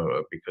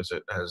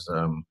it has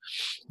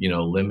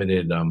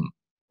limited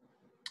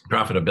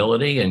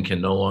profitability and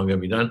can no longer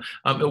be done.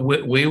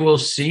 We will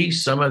see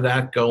some of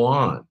that go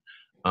on.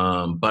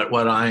 But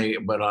what I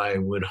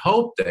would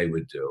hope they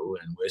would do,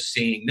 and we're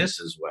seeing this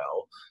as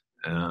well,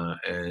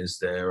 is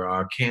there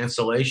are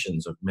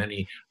cancellations of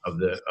many of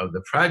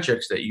the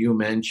projects that you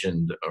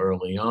mentioned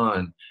early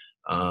on.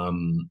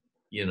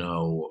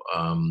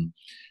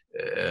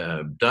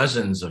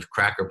 Dozens of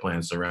cracker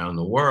plants around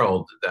the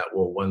world that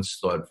were once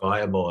thought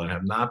viable and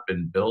have not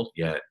been built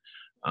yet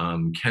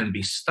can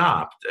be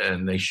stopped,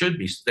 and they should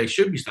be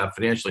stopped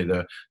financially.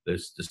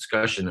 This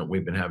discussion that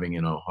we've been having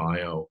in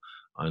Ohio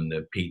on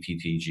the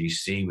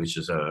PTTGC, which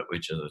is a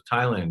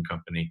Thailand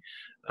company,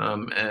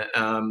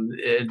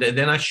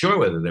 they're not sure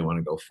whether they want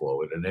to go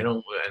forward, and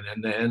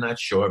they're not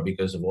sure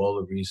because of all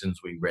the reasons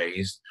we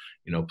raised,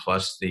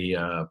 plus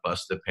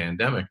the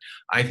pandemic.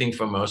 I think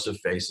Formosa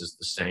faces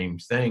the same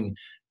thing,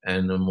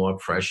 and the more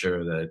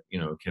pressure that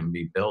can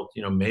be built,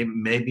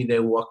 maybe they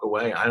walk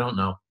away. I don't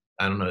know.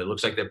 It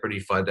looks like they're pretty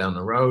far down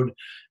the road,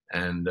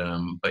 and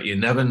but you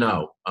never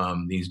know.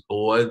 These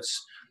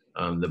boards.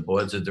 The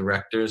boards of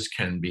directors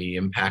can be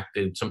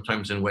impacted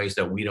sometimes in ways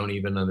that we don't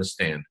even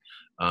understand.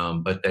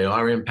 But they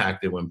are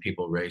impacted when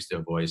people raise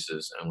their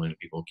voices and when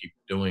people keep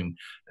doing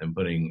and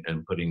putting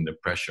the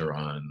pressure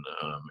on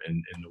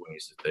in the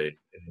ways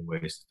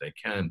that they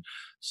can.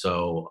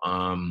 So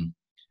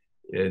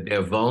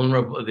they're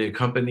vulnerable. The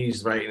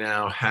companies right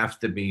now have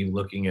to be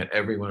looking at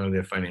every one of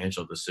their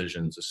financial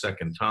decisions a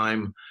second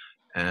time.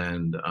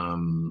 And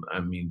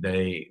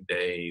they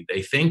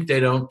think they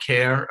don't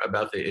care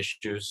about the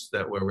issues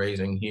that we're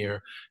raising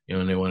here,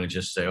 and they want to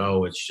just say,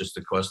 oh, it's just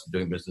the cost of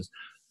doing business.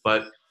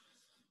 But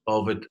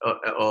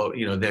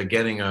they're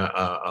getting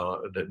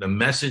the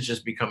message is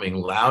becoming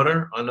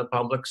louder on the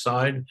public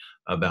side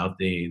about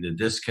the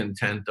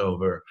discontent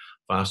over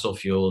fossil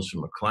fuels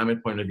from a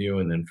climate point of view,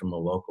 and then from a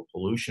local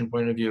pollution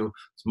point of view.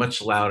 It's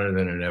much louder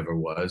than it ever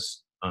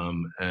was.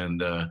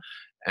 And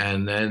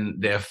then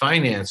their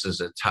finances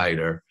are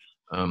tighter.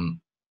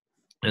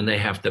 And they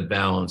have to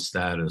balance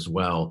that as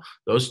well.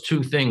 Those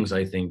two things,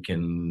 I think,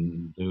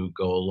 can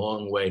go a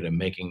long way to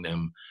making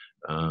them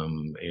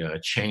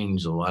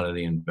change a lot of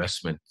the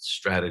investment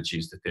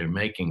strategies that they're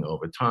making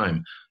over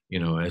time.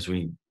 As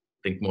we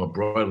think more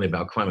broadly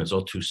about climate, it's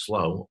all too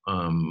slow,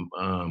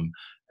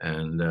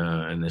 and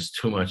there's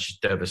too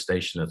much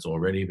devastation that's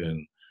already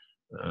been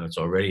it's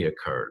already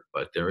occurred.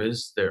 But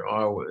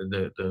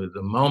the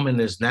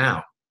moment is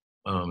now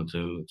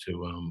to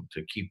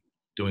keep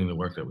doing the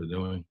work that we're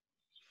doing.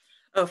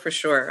 Oh, for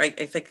sure. I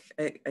think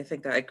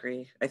I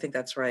agree. I think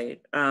that's right.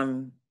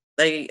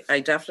 I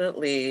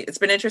definitely. It's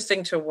been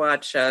interesting to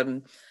watch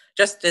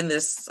just in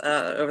this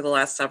over the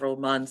last several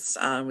months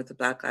with the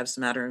Black Lives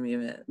Matter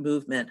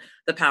movement,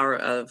 the power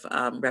of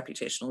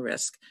reputational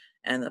risk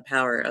and the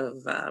power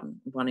of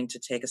wanting to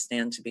take a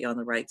stand to be on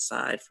the right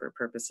side for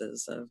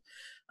purposes of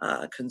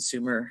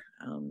consumer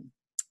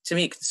to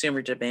meet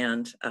consumer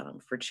demand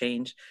for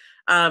change.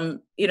 But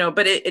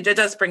it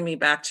does bring me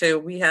back to,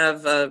 we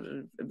have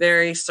a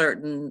very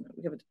certain,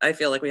 I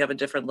feel like we have a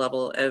different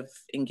level of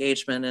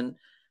engagement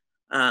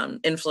and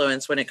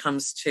influence when it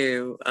comes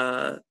to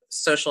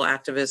social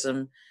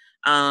activism.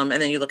 And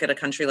then you look at a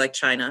country like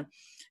China,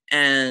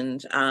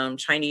 and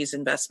Chinese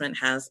investment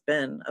has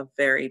been a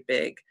very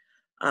big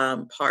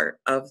part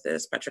of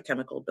this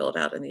petrochemical build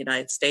out in the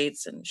United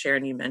States. And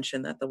Sharon, you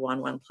mentioned that the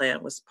Wanwan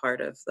plant was part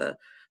of the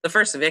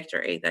first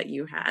victory that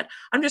you had.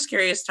 I'm just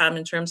curious, Tom,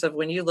 in terms of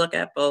when you look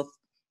at both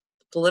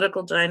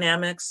political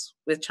dynamics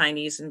with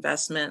Chinese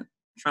investment,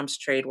 Trump's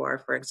trade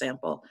war, for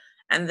example,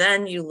 and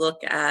then you look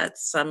at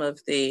some of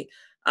the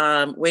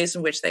ways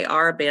in which they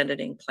are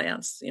abandoning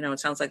plants. It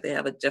sounds like they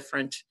have a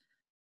different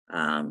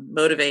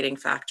motivating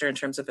factor in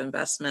terms of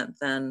investment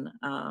than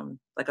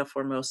like a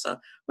Formosa.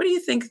 What do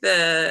you think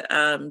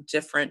the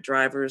different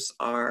drivers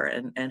are,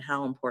 and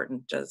how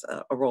important does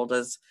a role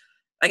does,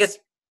 I guess,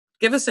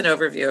 give us an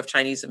overview of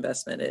Chinese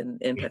investment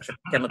in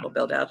petrochemical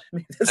build out.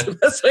 Maybe that's the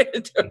best way to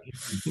do it.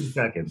 2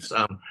 seconds.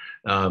 I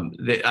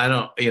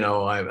don't,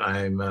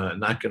 I'm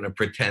not going to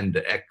pretend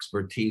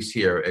expertise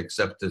here,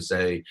 except to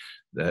say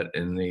that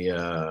in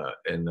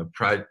the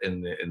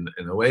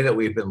way that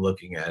we've been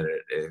looking at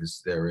it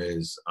is there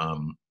is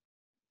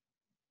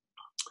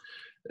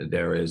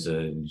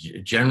a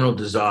general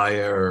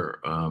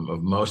desire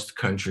of most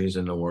countries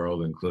in the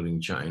world,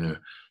 including China,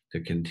 to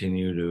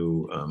continue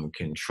to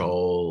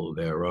control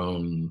their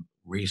own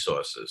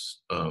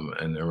resources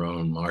and their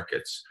own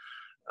markets.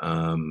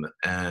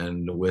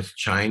 And with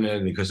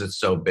China, because it's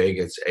so big,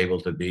 it's able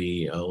to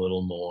be a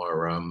little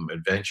more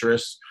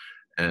adventurous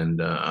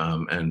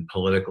and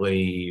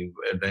politically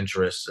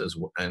adventurous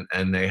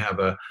and they have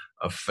a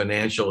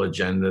financial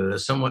agenda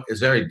that is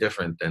very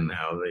different than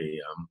how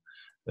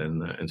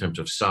in terms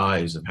of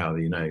size of how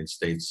the United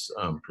States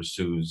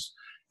pursues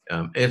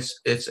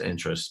its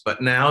interests.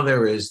 But now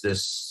there is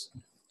this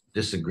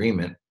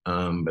disagreement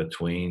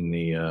between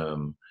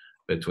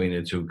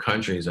the two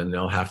countries, and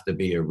there'll have to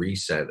be a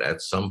reset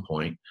at some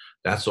point.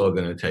 That's all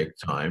going to take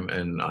time,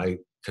 and I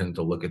tend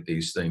to look at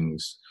these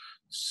things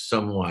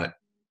somewhat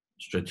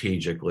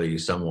strategically,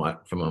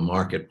 somewhat from a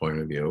market point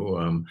of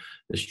view.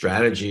 The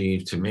strategy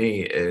to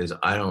me is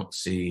I don't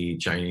see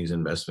Chinese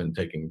investment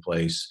taking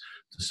place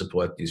to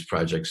support these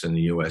projects in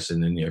the U.S.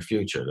 in the near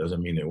future.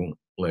 Doesn't mean it won't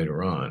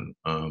later on.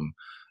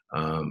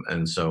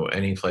 And so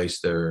any place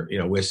there,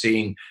 we're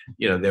seeing,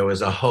 there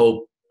was a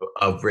hope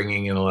of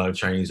bringing in a lot of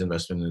Chinese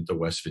investment into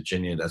West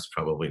Virginia. That's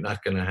probably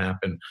not going to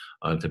happen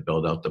to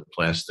build out the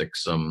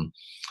plastics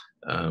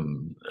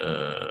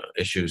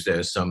issues.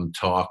 There's some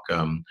talk.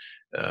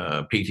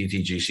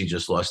 PTTGC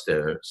just lost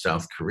their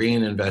South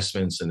Korean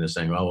investments, and they're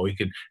saying, "Oh,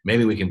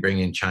 maybe we can bring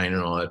in China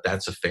and all that."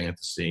 That's a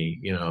fantasy,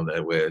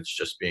 that where it's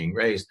just being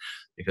raised,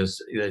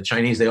 because the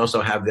Chinese, they also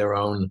have their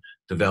own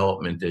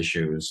development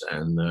issues,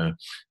 and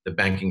the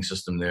banking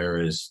system there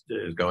is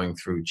going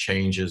through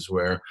changes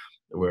where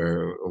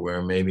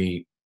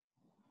maybe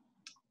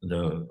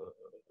the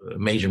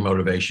major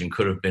motivation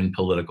could have been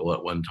political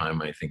at one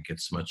time. I think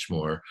it's much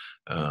more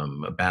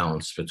a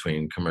balance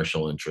between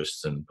commercial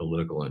interests and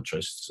political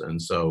interests, and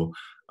so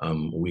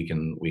we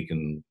can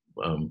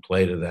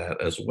play to that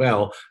as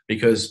well,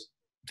 because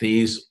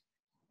these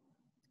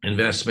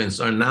investments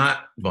are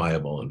not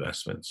viable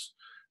investments,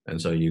 and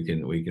so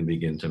we can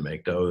begin to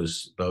make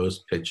those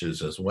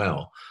pitches as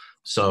well.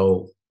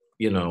 So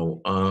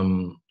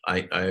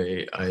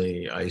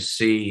I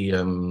see,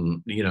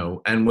 and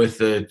with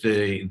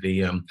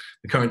the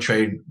current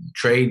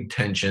trade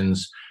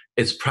tensions,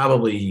 it's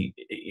probably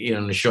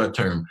in the short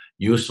term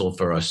useful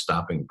for us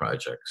stopping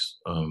projects.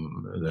 But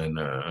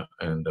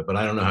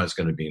I don't know how it's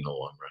going to be in the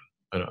long run.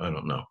 I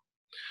don't know.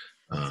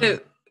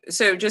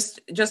 So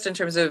just in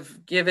terms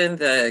of, given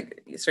the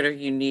sort of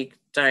unique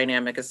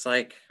dynamic, it's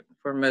like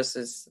Formosa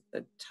is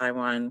a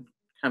Taiwan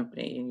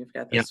company, and you've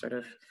got this sort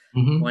of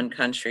one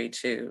country,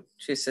 two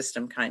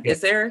system kind.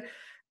 Yeah.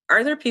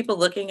 Are there people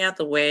looking at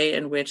the way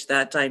in which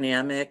that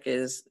dynamic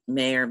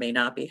may or may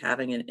not be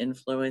having an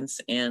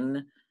influence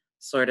in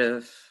sort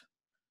of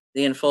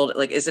the unfold?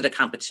 Like, is it a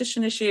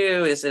competition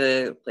issue? Is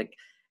it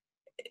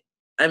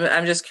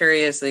I'm just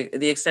curious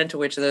the extent to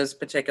which those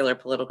particular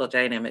political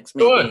dynamics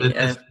may be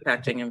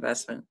impacting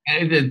investment.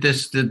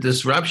 The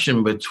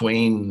disruption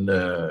between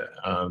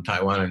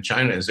Taiwan and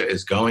China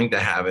is going to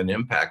have an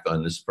impact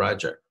on this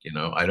project.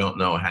 I don't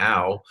know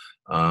how.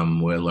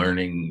 We're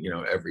learning,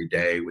 every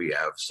day. We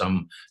have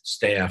some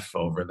staff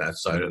over that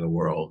side of the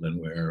world, and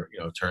we're,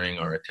 turning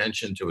our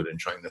attention to it and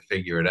trying to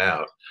figure it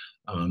out.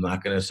 I'm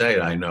not going to say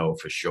I know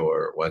for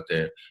sure what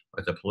the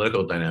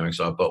political dynamics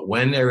are, but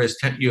when there is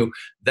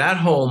that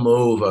whole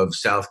move of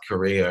South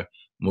Korea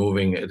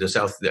moving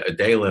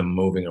Dalim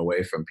moving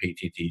away from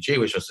PTTG,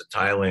 which was a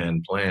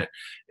Thailand plant,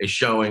 is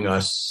showing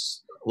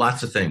us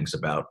lots of things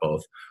about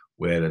both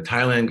where the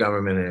Thailand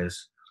government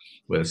is,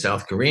 where the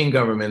South Korean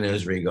government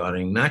is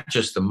regarding not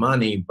just the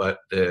money, but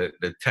the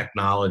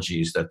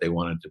technologies that they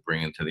wanted to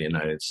bring into the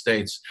United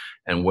States,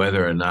 and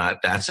whether or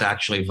not that's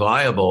actually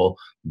viable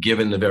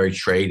given the very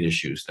trade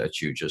issues that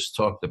you just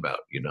talked about,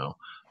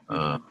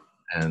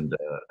 and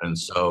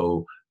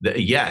so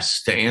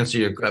yes, to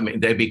answer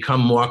they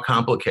become more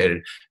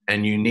complicated,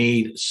 and you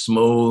need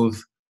smooth,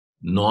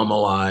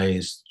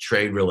 normalized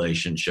trade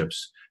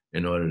relationships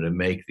in order to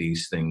make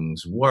these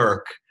things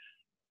work.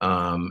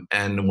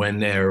 And when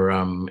they're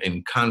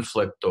in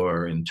conflict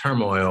or in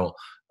turmoil,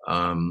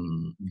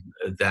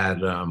 that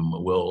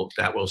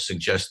will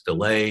suggest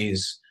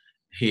delays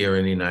here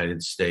in the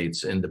United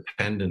States,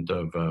 independent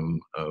of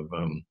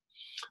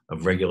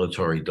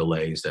regulatory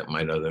delays that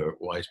might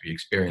otherwise be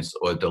experienced,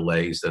 or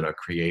delays that are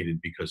created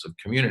because of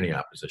community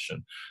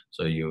opposition.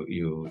 So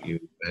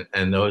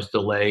and those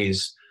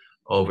delays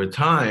over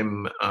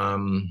time.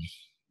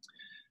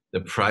 The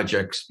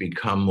projects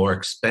become more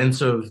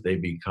expensive, they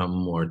become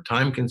more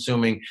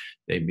time-consuming,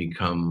 they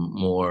become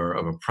more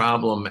of a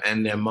problem,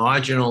 and they're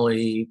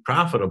marginally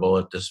profitable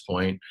at this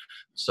point.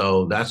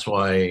 So that's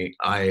why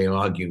I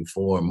argue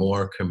for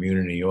more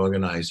community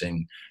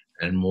organizing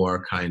and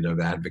more kind of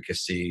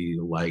advocacy,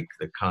 like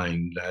the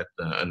kind that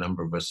a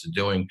number of us are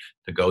doing,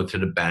 to go to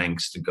the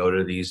banks, to go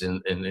to these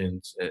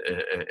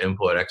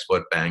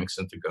import-export banks,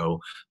 and to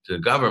go to the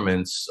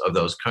governments of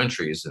those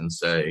countries and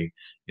say,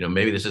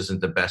 maybe this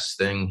isn't the best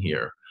thing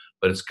here,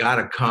 but it's got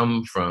to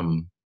come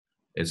from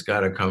the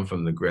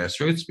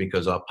grassroots,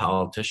 because our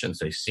politicians,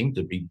 they seem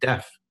to be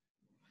deaf.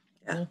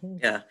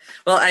 Yeah.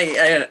 Well,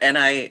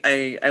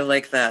 I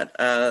like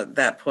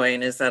that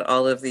point, is that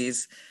all of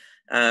these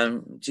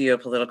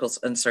geopolitical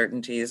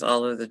uncertainties,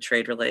 all of the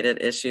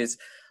trade-related issues,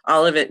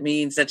 all of it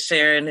means that,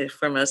 Sharon,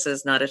 Formosa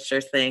is not a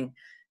sure thing,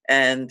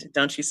 and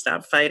don't you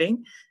stop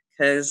fighting,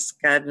 because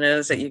God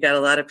knows that you got a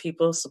lot of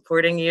people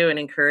supporting you and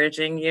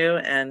encouraging you,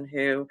 and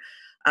who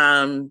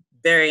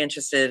very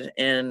interested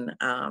in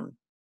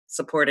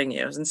supporting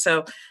you. And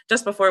so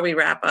just before we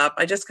wrap up,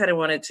 I just kind of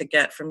wanted to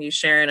get from you,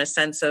 Sharon, a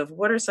sense of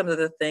what are some of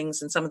the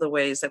things and some of the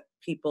ways that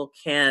people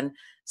can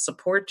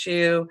support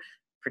you,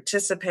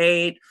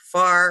 participate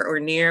far or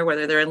near,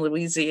 whether they're in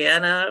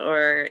Louisiana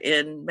or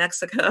in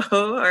Mexico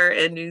or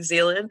in New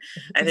Zealand.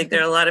 I think there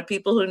are a lot of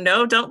people who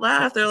know, don't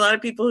laugh, there are a lot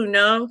of people who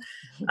know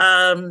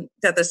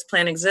that this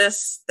plan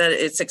exists, that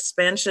its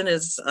expansion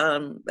is,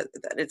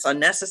 that it's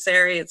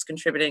unnecessary, it's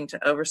contributing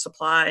to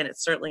oversupply, and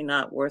it's certainly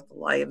not worth the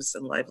lives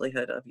and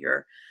livelihood of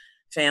your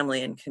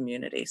family and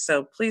community.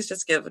 So please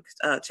just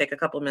take a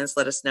couple of minutes,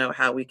 let us know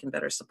how we can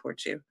better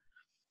support you.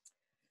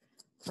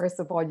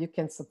 First of all, you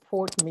can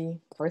support me,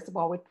 first of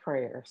all, with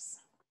prayers.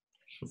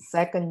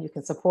 Second, you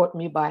can support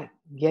me by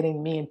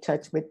getting me in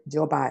touch with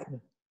Joe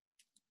Biden.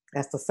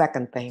 That's the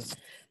second thing.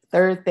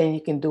 Third thing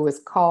you can do is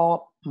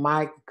call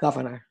my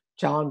governor,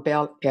 John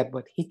Bell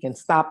Edward. He can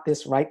stop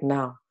this right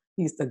now.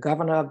 He's the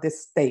governor of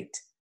this state.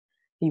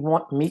 He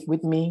won't meet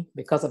with me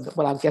because of,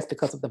 I guess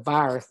because of the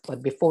virus,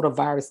 but before the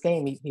virus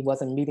came, he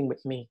wasn't meeting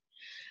with me.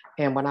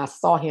 And when I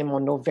saw him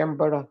on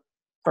November the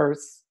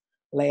 1st,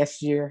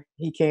 last year,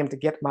 he came to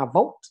get my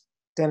vote.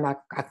 Then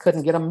I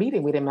couldn't get a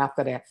meeting with him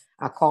after that.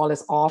 I called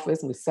his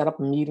office and we set up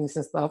meetings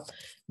and stuff.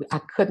 I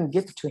couldn't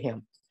get to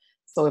him.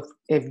 So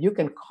if you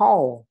can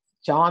call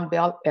John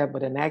Bell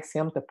Edward and ask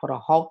him to put a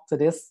halt to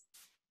this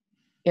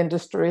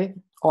industry,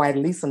 or at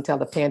least until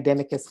the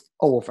pandemic is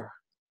over,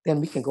 then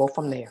we can go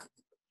from there.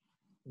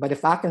 But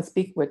if I can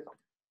speak with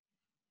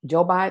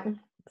Joe Biden,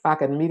 if I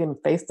can meet him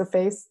face to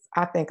face,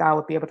 I think I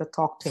would be able to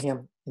talk to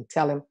him and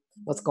tell him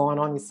what's going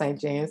on in St.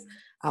 James.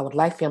 I would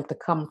like for him to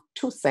come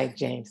to St.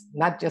 James,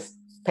 not just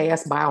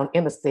pass by on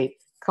interstate,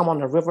 come on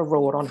the River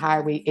Road on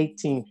Highway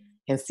 18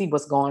 and see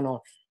what's going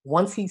on.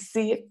 Once he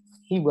see it,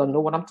 he will know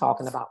what I'm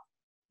talking about.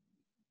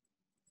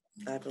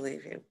 I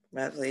believe you.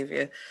 I believe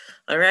you.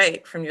 All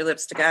right. From your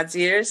lips to God's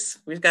ears.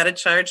 We've got to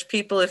charge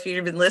people, if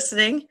you've been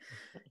listening,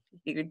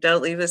 you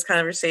don't leave this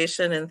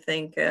conversation and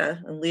think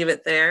and leave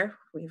it there.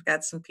 We've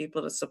got some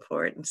people to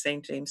support in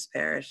St. James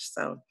Parish.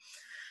 So,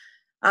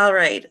 all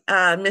right,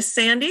 Miss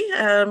Sandy,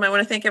 I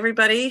want to thank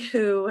everybody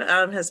who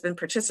has been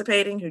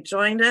participating, who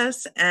joined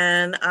us,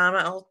 and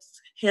I'll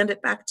hand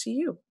it back to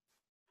you.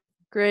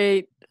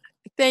 Great.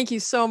 Thank you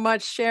so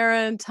much,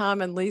 Sharon,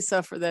 Tom, and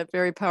Lisa, for that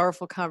very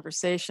powerful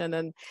conversation.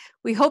 And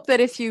we hope that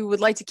if you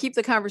would like to keep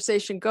the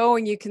conversation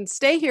going, you can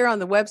stay here on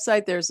the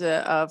website. There's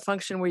a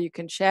function where you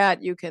can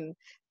chat, you can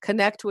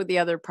connect with the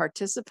other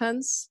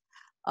participants.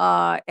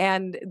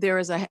 And there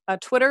is a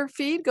Twitter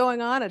feed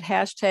going on at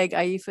hashtag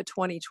IEEFA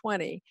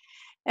 2020.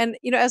 And,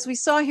 you know, as we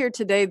saw here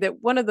today,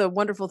 that one of the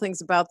wonderful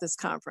things about this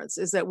conference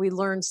is that we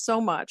learn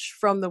so much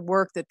from the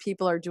work that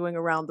people are doing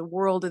around the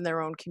world in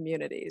their own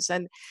communities.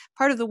 And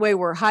part of the way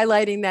we're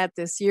highlighting that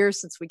this year,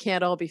 since we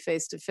can't all be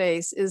face to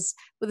face, is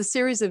with a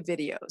series of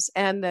videos.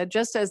 And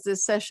just as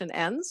this session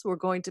ends, we're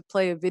going to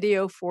play a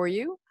video for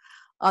you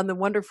on the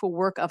wonderful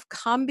work of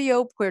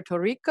Cambio Puerto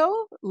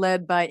Rico,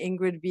 led by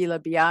Ingrid Villa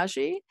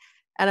Biaggi.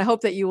 And I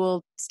hope that you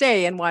will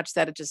stay and watch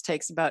that. It just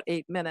takes about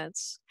 8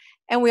 minutes.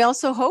 And we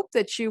also hope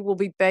that you will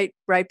be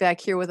right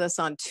back here with us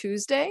on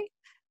Tuesday,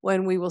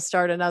 when we will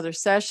start another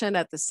session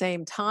at the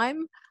same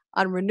time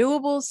on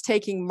renewables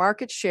taking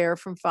market share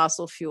from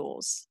fossil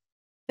fuels.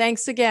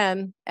 Thanks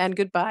again, and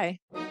goodbye.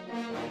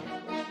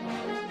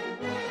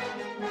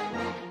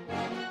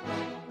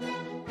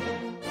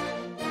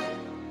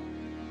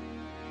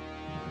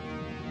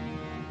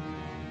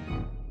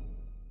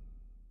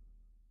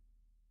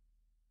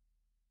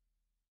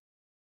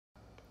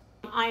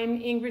 I'm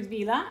Ingrid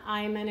Villa.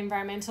 I'm an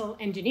environmental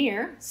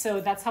engineer, so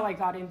that's how I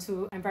got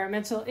into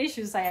environmental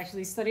issues. I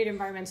actually studied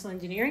environmental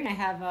engineering. I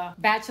have a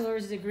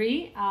bachelor's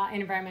degree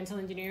in environmental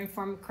engineering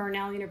from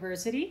Cornell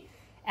University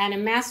and a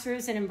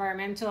master's in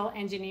environmental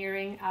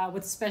engineering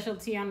with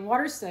specialty on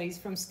water studies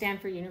from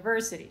Stanford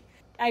University.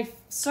 I've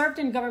served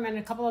in government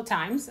a couple of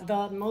times.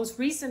 The most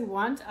recent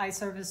one, I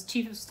served as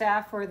Chief of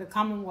Staff for the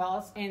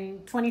Commonwealth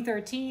in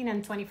 2013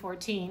 and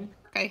 2014.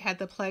 I had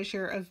the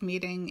pleasure of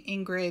meeting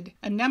Ingrid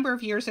a number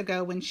of years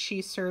ago when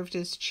she served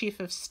as Chief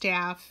of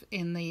Staff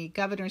in the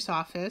Governor's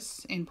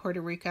Office in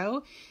Puerto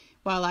Rico,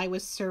 while I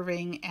was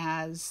serving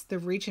as the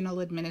Regional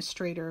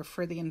Administrator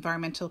for the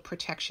Environmental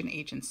Protection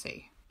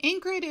Agency.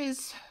 Ingrid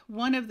is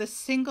one of the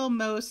single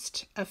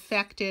most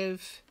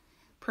effective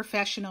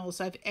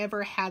professionals I've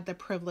ever had the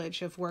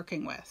privilege of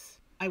working with.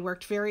 I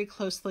worked very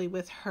closely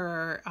with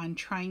her on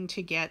trying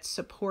to get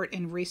support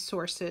and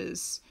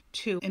resources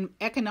to an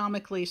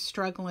economically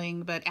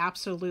struggling but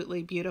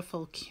absolutely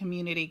beautiful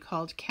community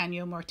called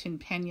Caño Martin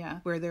Peña,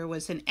 where there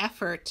was an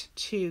effort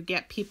to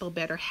get people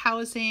better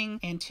housing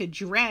and to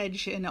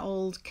dredge an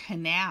old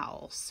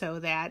canal so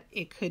that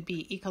it could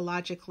be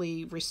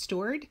ecologically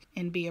restored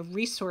and be a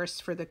resource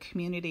for the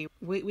community.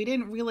 We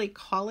didn't really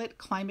call it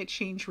climate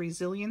change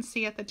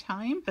resiliency at the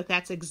time, but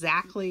that's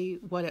exactly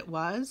what it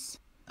was.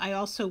 I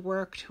also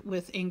worked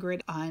with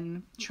Ingrid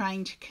on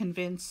trying to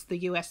convince the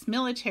U.S.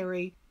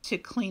 military to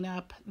clean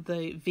up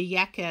the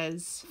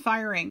Vieques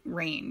firing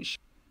range.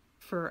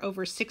 For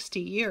over 60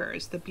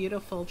 years, the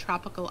beautiful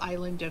tropical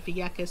island of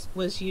Vieques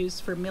was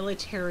used for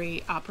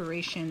military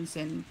operations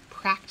and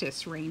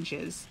practice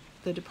ranges.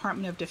 The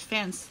Department of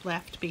Defense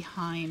left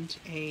behind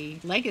a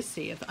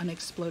legacy of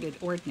unexploded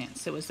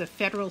ordnance. It was a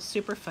federal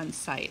Superfund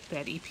site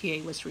that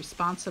EPA was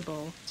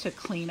responsible to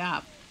clean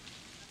up.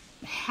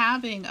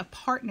 Having a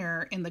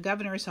partner in the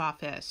governor's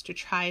office to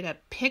try to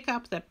pick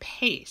up the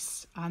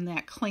pace on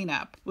that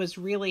cleanup was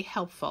really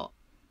helpful.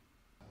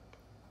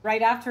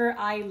 Right after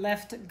I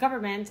left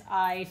government,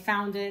 I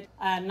founded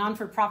a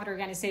non-for-profit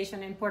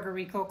organization in Puerto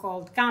Rico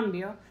called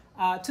Cambio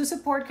to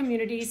support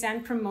communities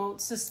and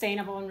promote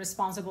sustainable and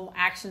responsible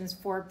actions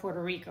for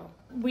Puerto Rico.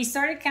 We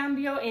started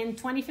Cambio in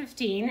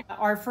 2015.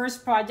 Our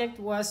first project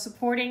was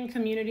supporting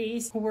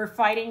communities who were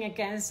fighting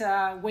against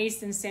a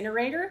waste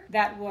incinerator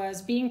that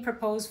was being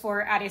proposed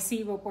for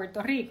Arecibo,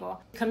 Puerto Rico.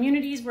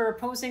 Communities were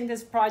opposing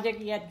this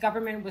project, yet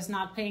government was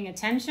not paying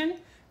attention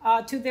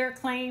to their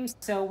claims.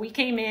 So we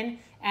came in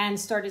and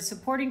started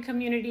supporting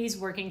communities,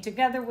 working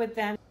together with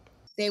them.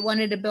 They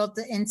wanted to build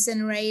the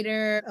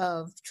incinerator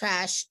of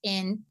trash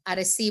in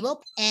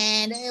Arecibo.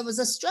 And it was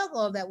a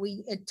struggle that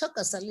it took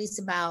us at least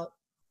about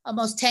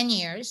almost 10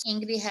 years.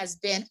 Ingrid has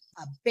been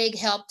a big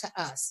help to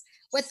us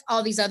with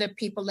all these other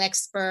people,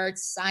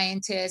 experts,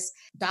 scientists,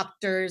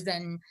 doctors,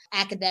 and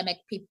academic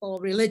people,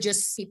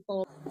 religious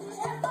people.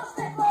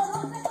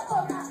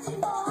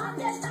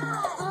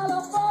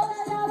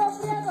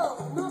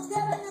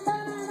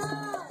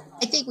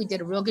 I think we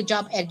did a real good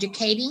job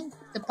educating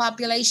the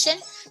population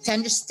to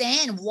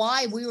understand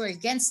why we were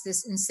against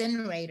this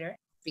incinerator,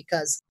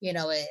 because,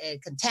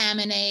 it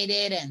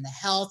contaminated, and the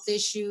health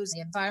issues,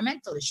 the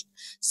environmental issues.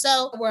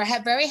 So we're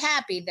very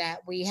happy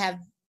that we have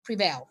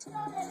prevailed.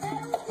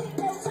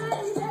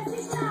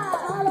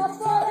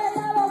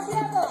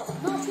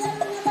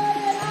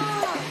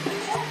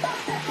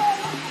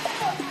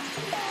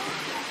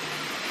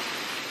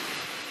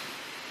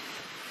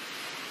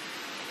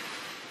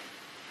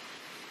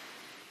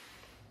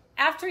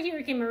 After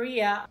Hurricane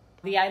Maria,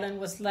 the island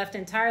was left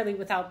entirely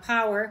without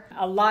power.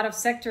 A lot of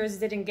sectors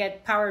didn't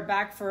get power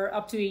back for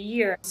up to a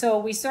year. So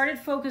we started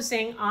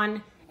focusing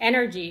on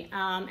energy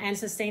and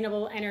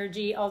sustainable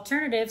energy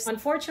alternatives.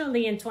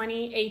 Unfortunately, in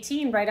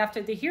 2018, right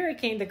after the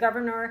hurricane, the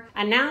governor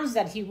announced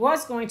that he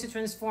was going to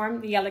transform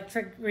the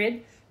electric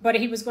grid, but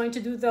he was going to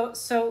do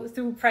so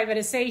through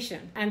privatization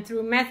and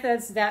through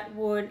methods that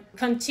would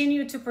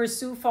continue to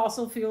pursue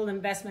fossil fuel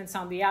investments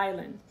on the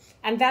island.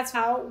 And that's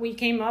how we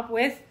came up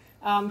with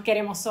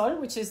Queremos Sol,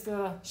 which is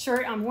the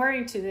shirt I'm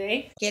wearing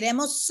today.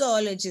 Queremos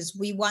Sol, which is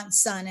We Want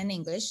Sun in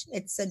English.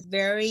 It's a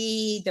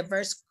very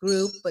diverse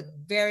group, but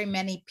very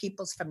many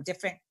people from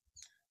different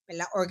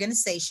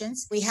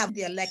organizations. We have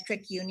the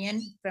Electric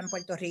Union from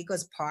Puerto Rico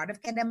as part of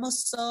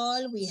Queremos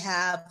Sol. We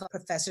have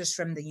professors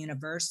from the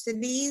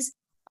universities.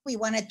 We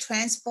want to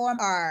transform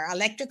our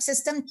electric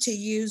system to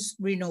use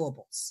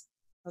renewables,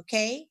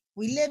 okay?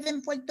 We live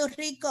in Puerto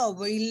Rico.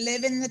 We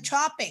live in the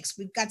tropics.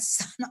 We've got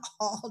sun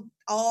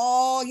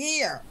all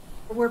year.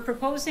 We're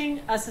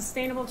proposing a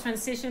sustainable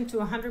transition to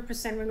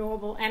 100%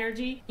 renewable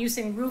energy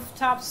using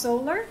rooftop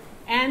solar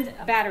and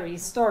battery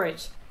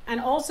storage, and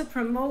also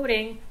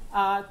promoting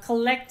a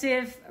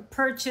collective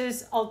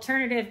purchase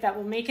alternative that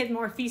will make it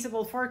more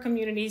feasible for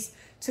communities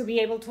to be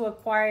able to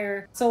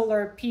acquire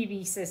solar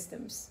PV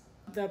systems.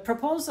 The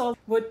proposal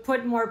would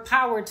put more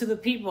power to the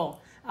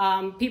people.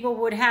 People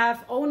would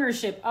have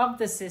ownership of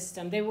the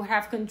system. They would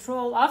have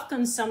control of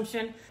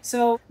consumption.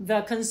 So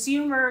the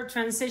consumer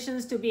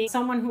transitions to being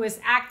someone who is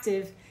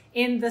active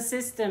in the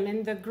system,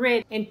 in the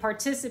grid, in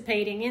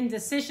participating in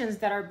decisions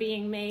that are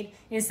being made,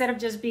 instead of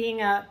just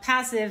being a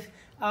passive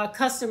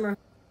customer.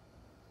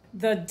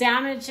 The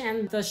damage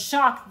and the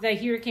shock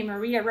that Hurricane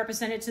Maria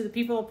represented to the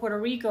people of Puerto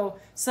Rico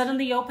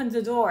suddenly opened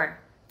the door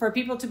for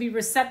people to be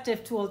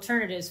receptive to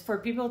alternatives, for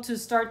people to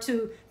start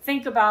to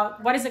think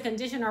about what is the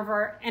condition of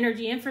our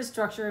energy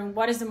infrastructure and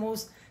what is the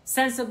most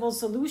sensible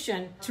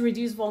solution to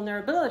reduce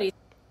vulnerability.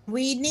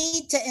 We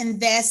need to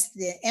invest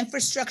the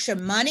infrastructure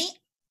money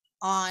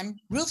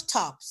on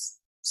rooftops,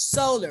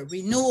 solar,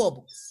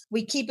 renewables.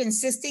 We keep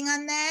insisting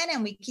on that,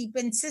 and we keep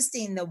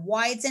insisting that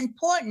why it's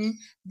important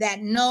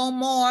that no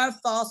more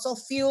fossil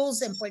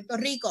fuels in Puerto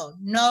Rico,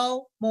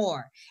 no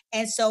more.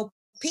 And so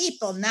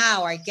people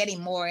now are getting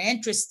more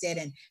interested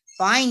in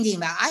finding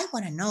that. I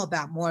want to know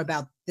more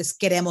about this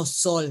Queremos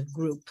Sol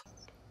group.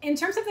 In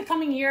terms of the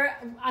coming year,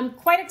 I'm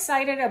quite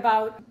excited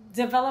about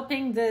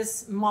developing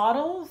this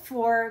model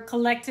for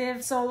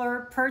collective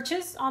solar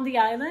purchase on the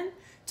island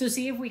to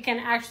see if we can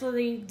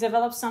actually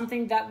develop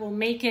something that will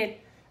make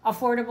it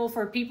affordable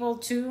for people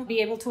to be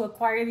able to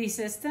acquire these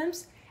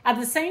systems. At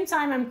the same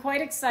time, I'm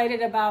quite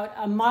excited about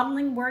a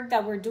modeling work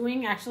that we're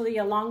doing actually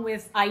along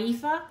with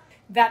IEEFA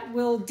that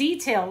will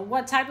detail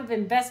what type of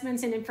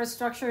investments in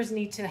infrastructures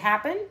need to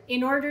happen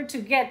in order to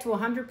get to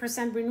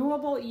 100%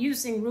 renewable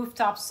using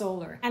rooftop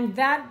solar. And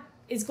that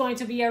is going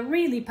to be a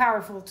really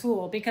powerful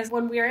tool, because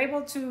when we are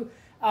able to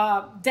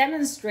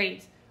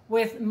demonstrate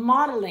with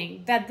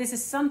modeling that this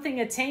is something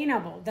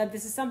attainable, that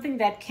this is something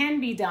that can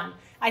be done.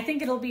 I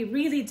think it'll be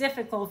really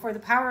difficult for the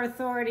power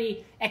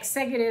authority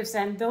executives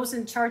and those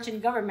in charge in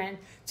government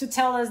to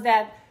tell us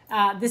that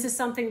this is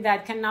something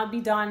that cannot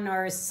be done,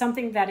 or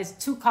something that is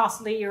too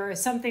costly, or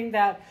something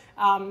that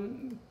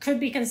could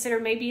be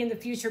considered maybe in the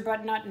future,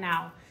 but not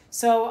now.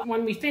 So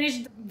when we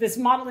finish this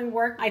modeling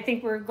work, I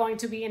think we're going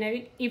to be in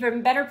an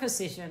even better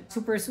position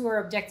to pursue our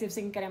objectives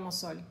in Queremos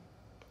Sol.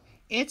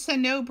 It's a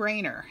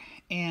no-brainer.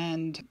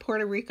 And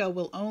Puerto Rico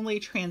will only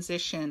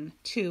transition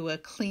to a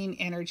clean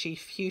energy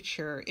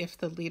future if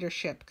the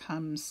leadership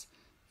comes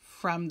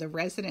from the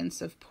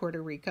residents of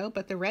Puerto Rico.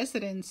 But the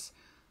residents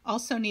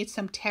also need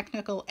some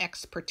technical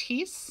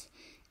expertise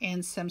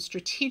and some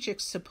strategic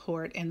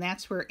support, and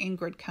that's where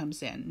Ingrid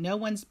comes in. No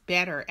one's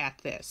better at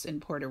this in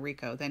Puerto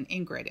Rico than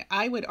Ingrid.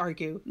 I would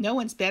argue no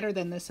one's better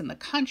than this in the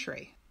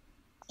country.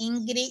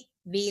 Ingrid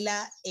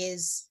Vila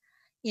is,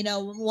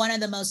 one of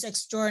the most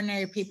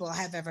extraordinary people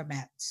I have ever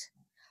met.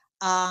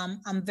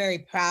 I'm very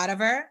proud of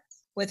her.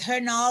 With her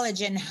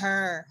knowledge and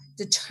her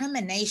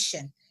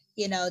determination,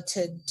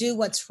 to do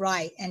what's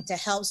right and to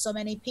help so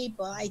many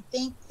people, I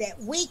think that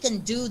we can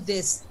do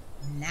this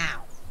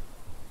now.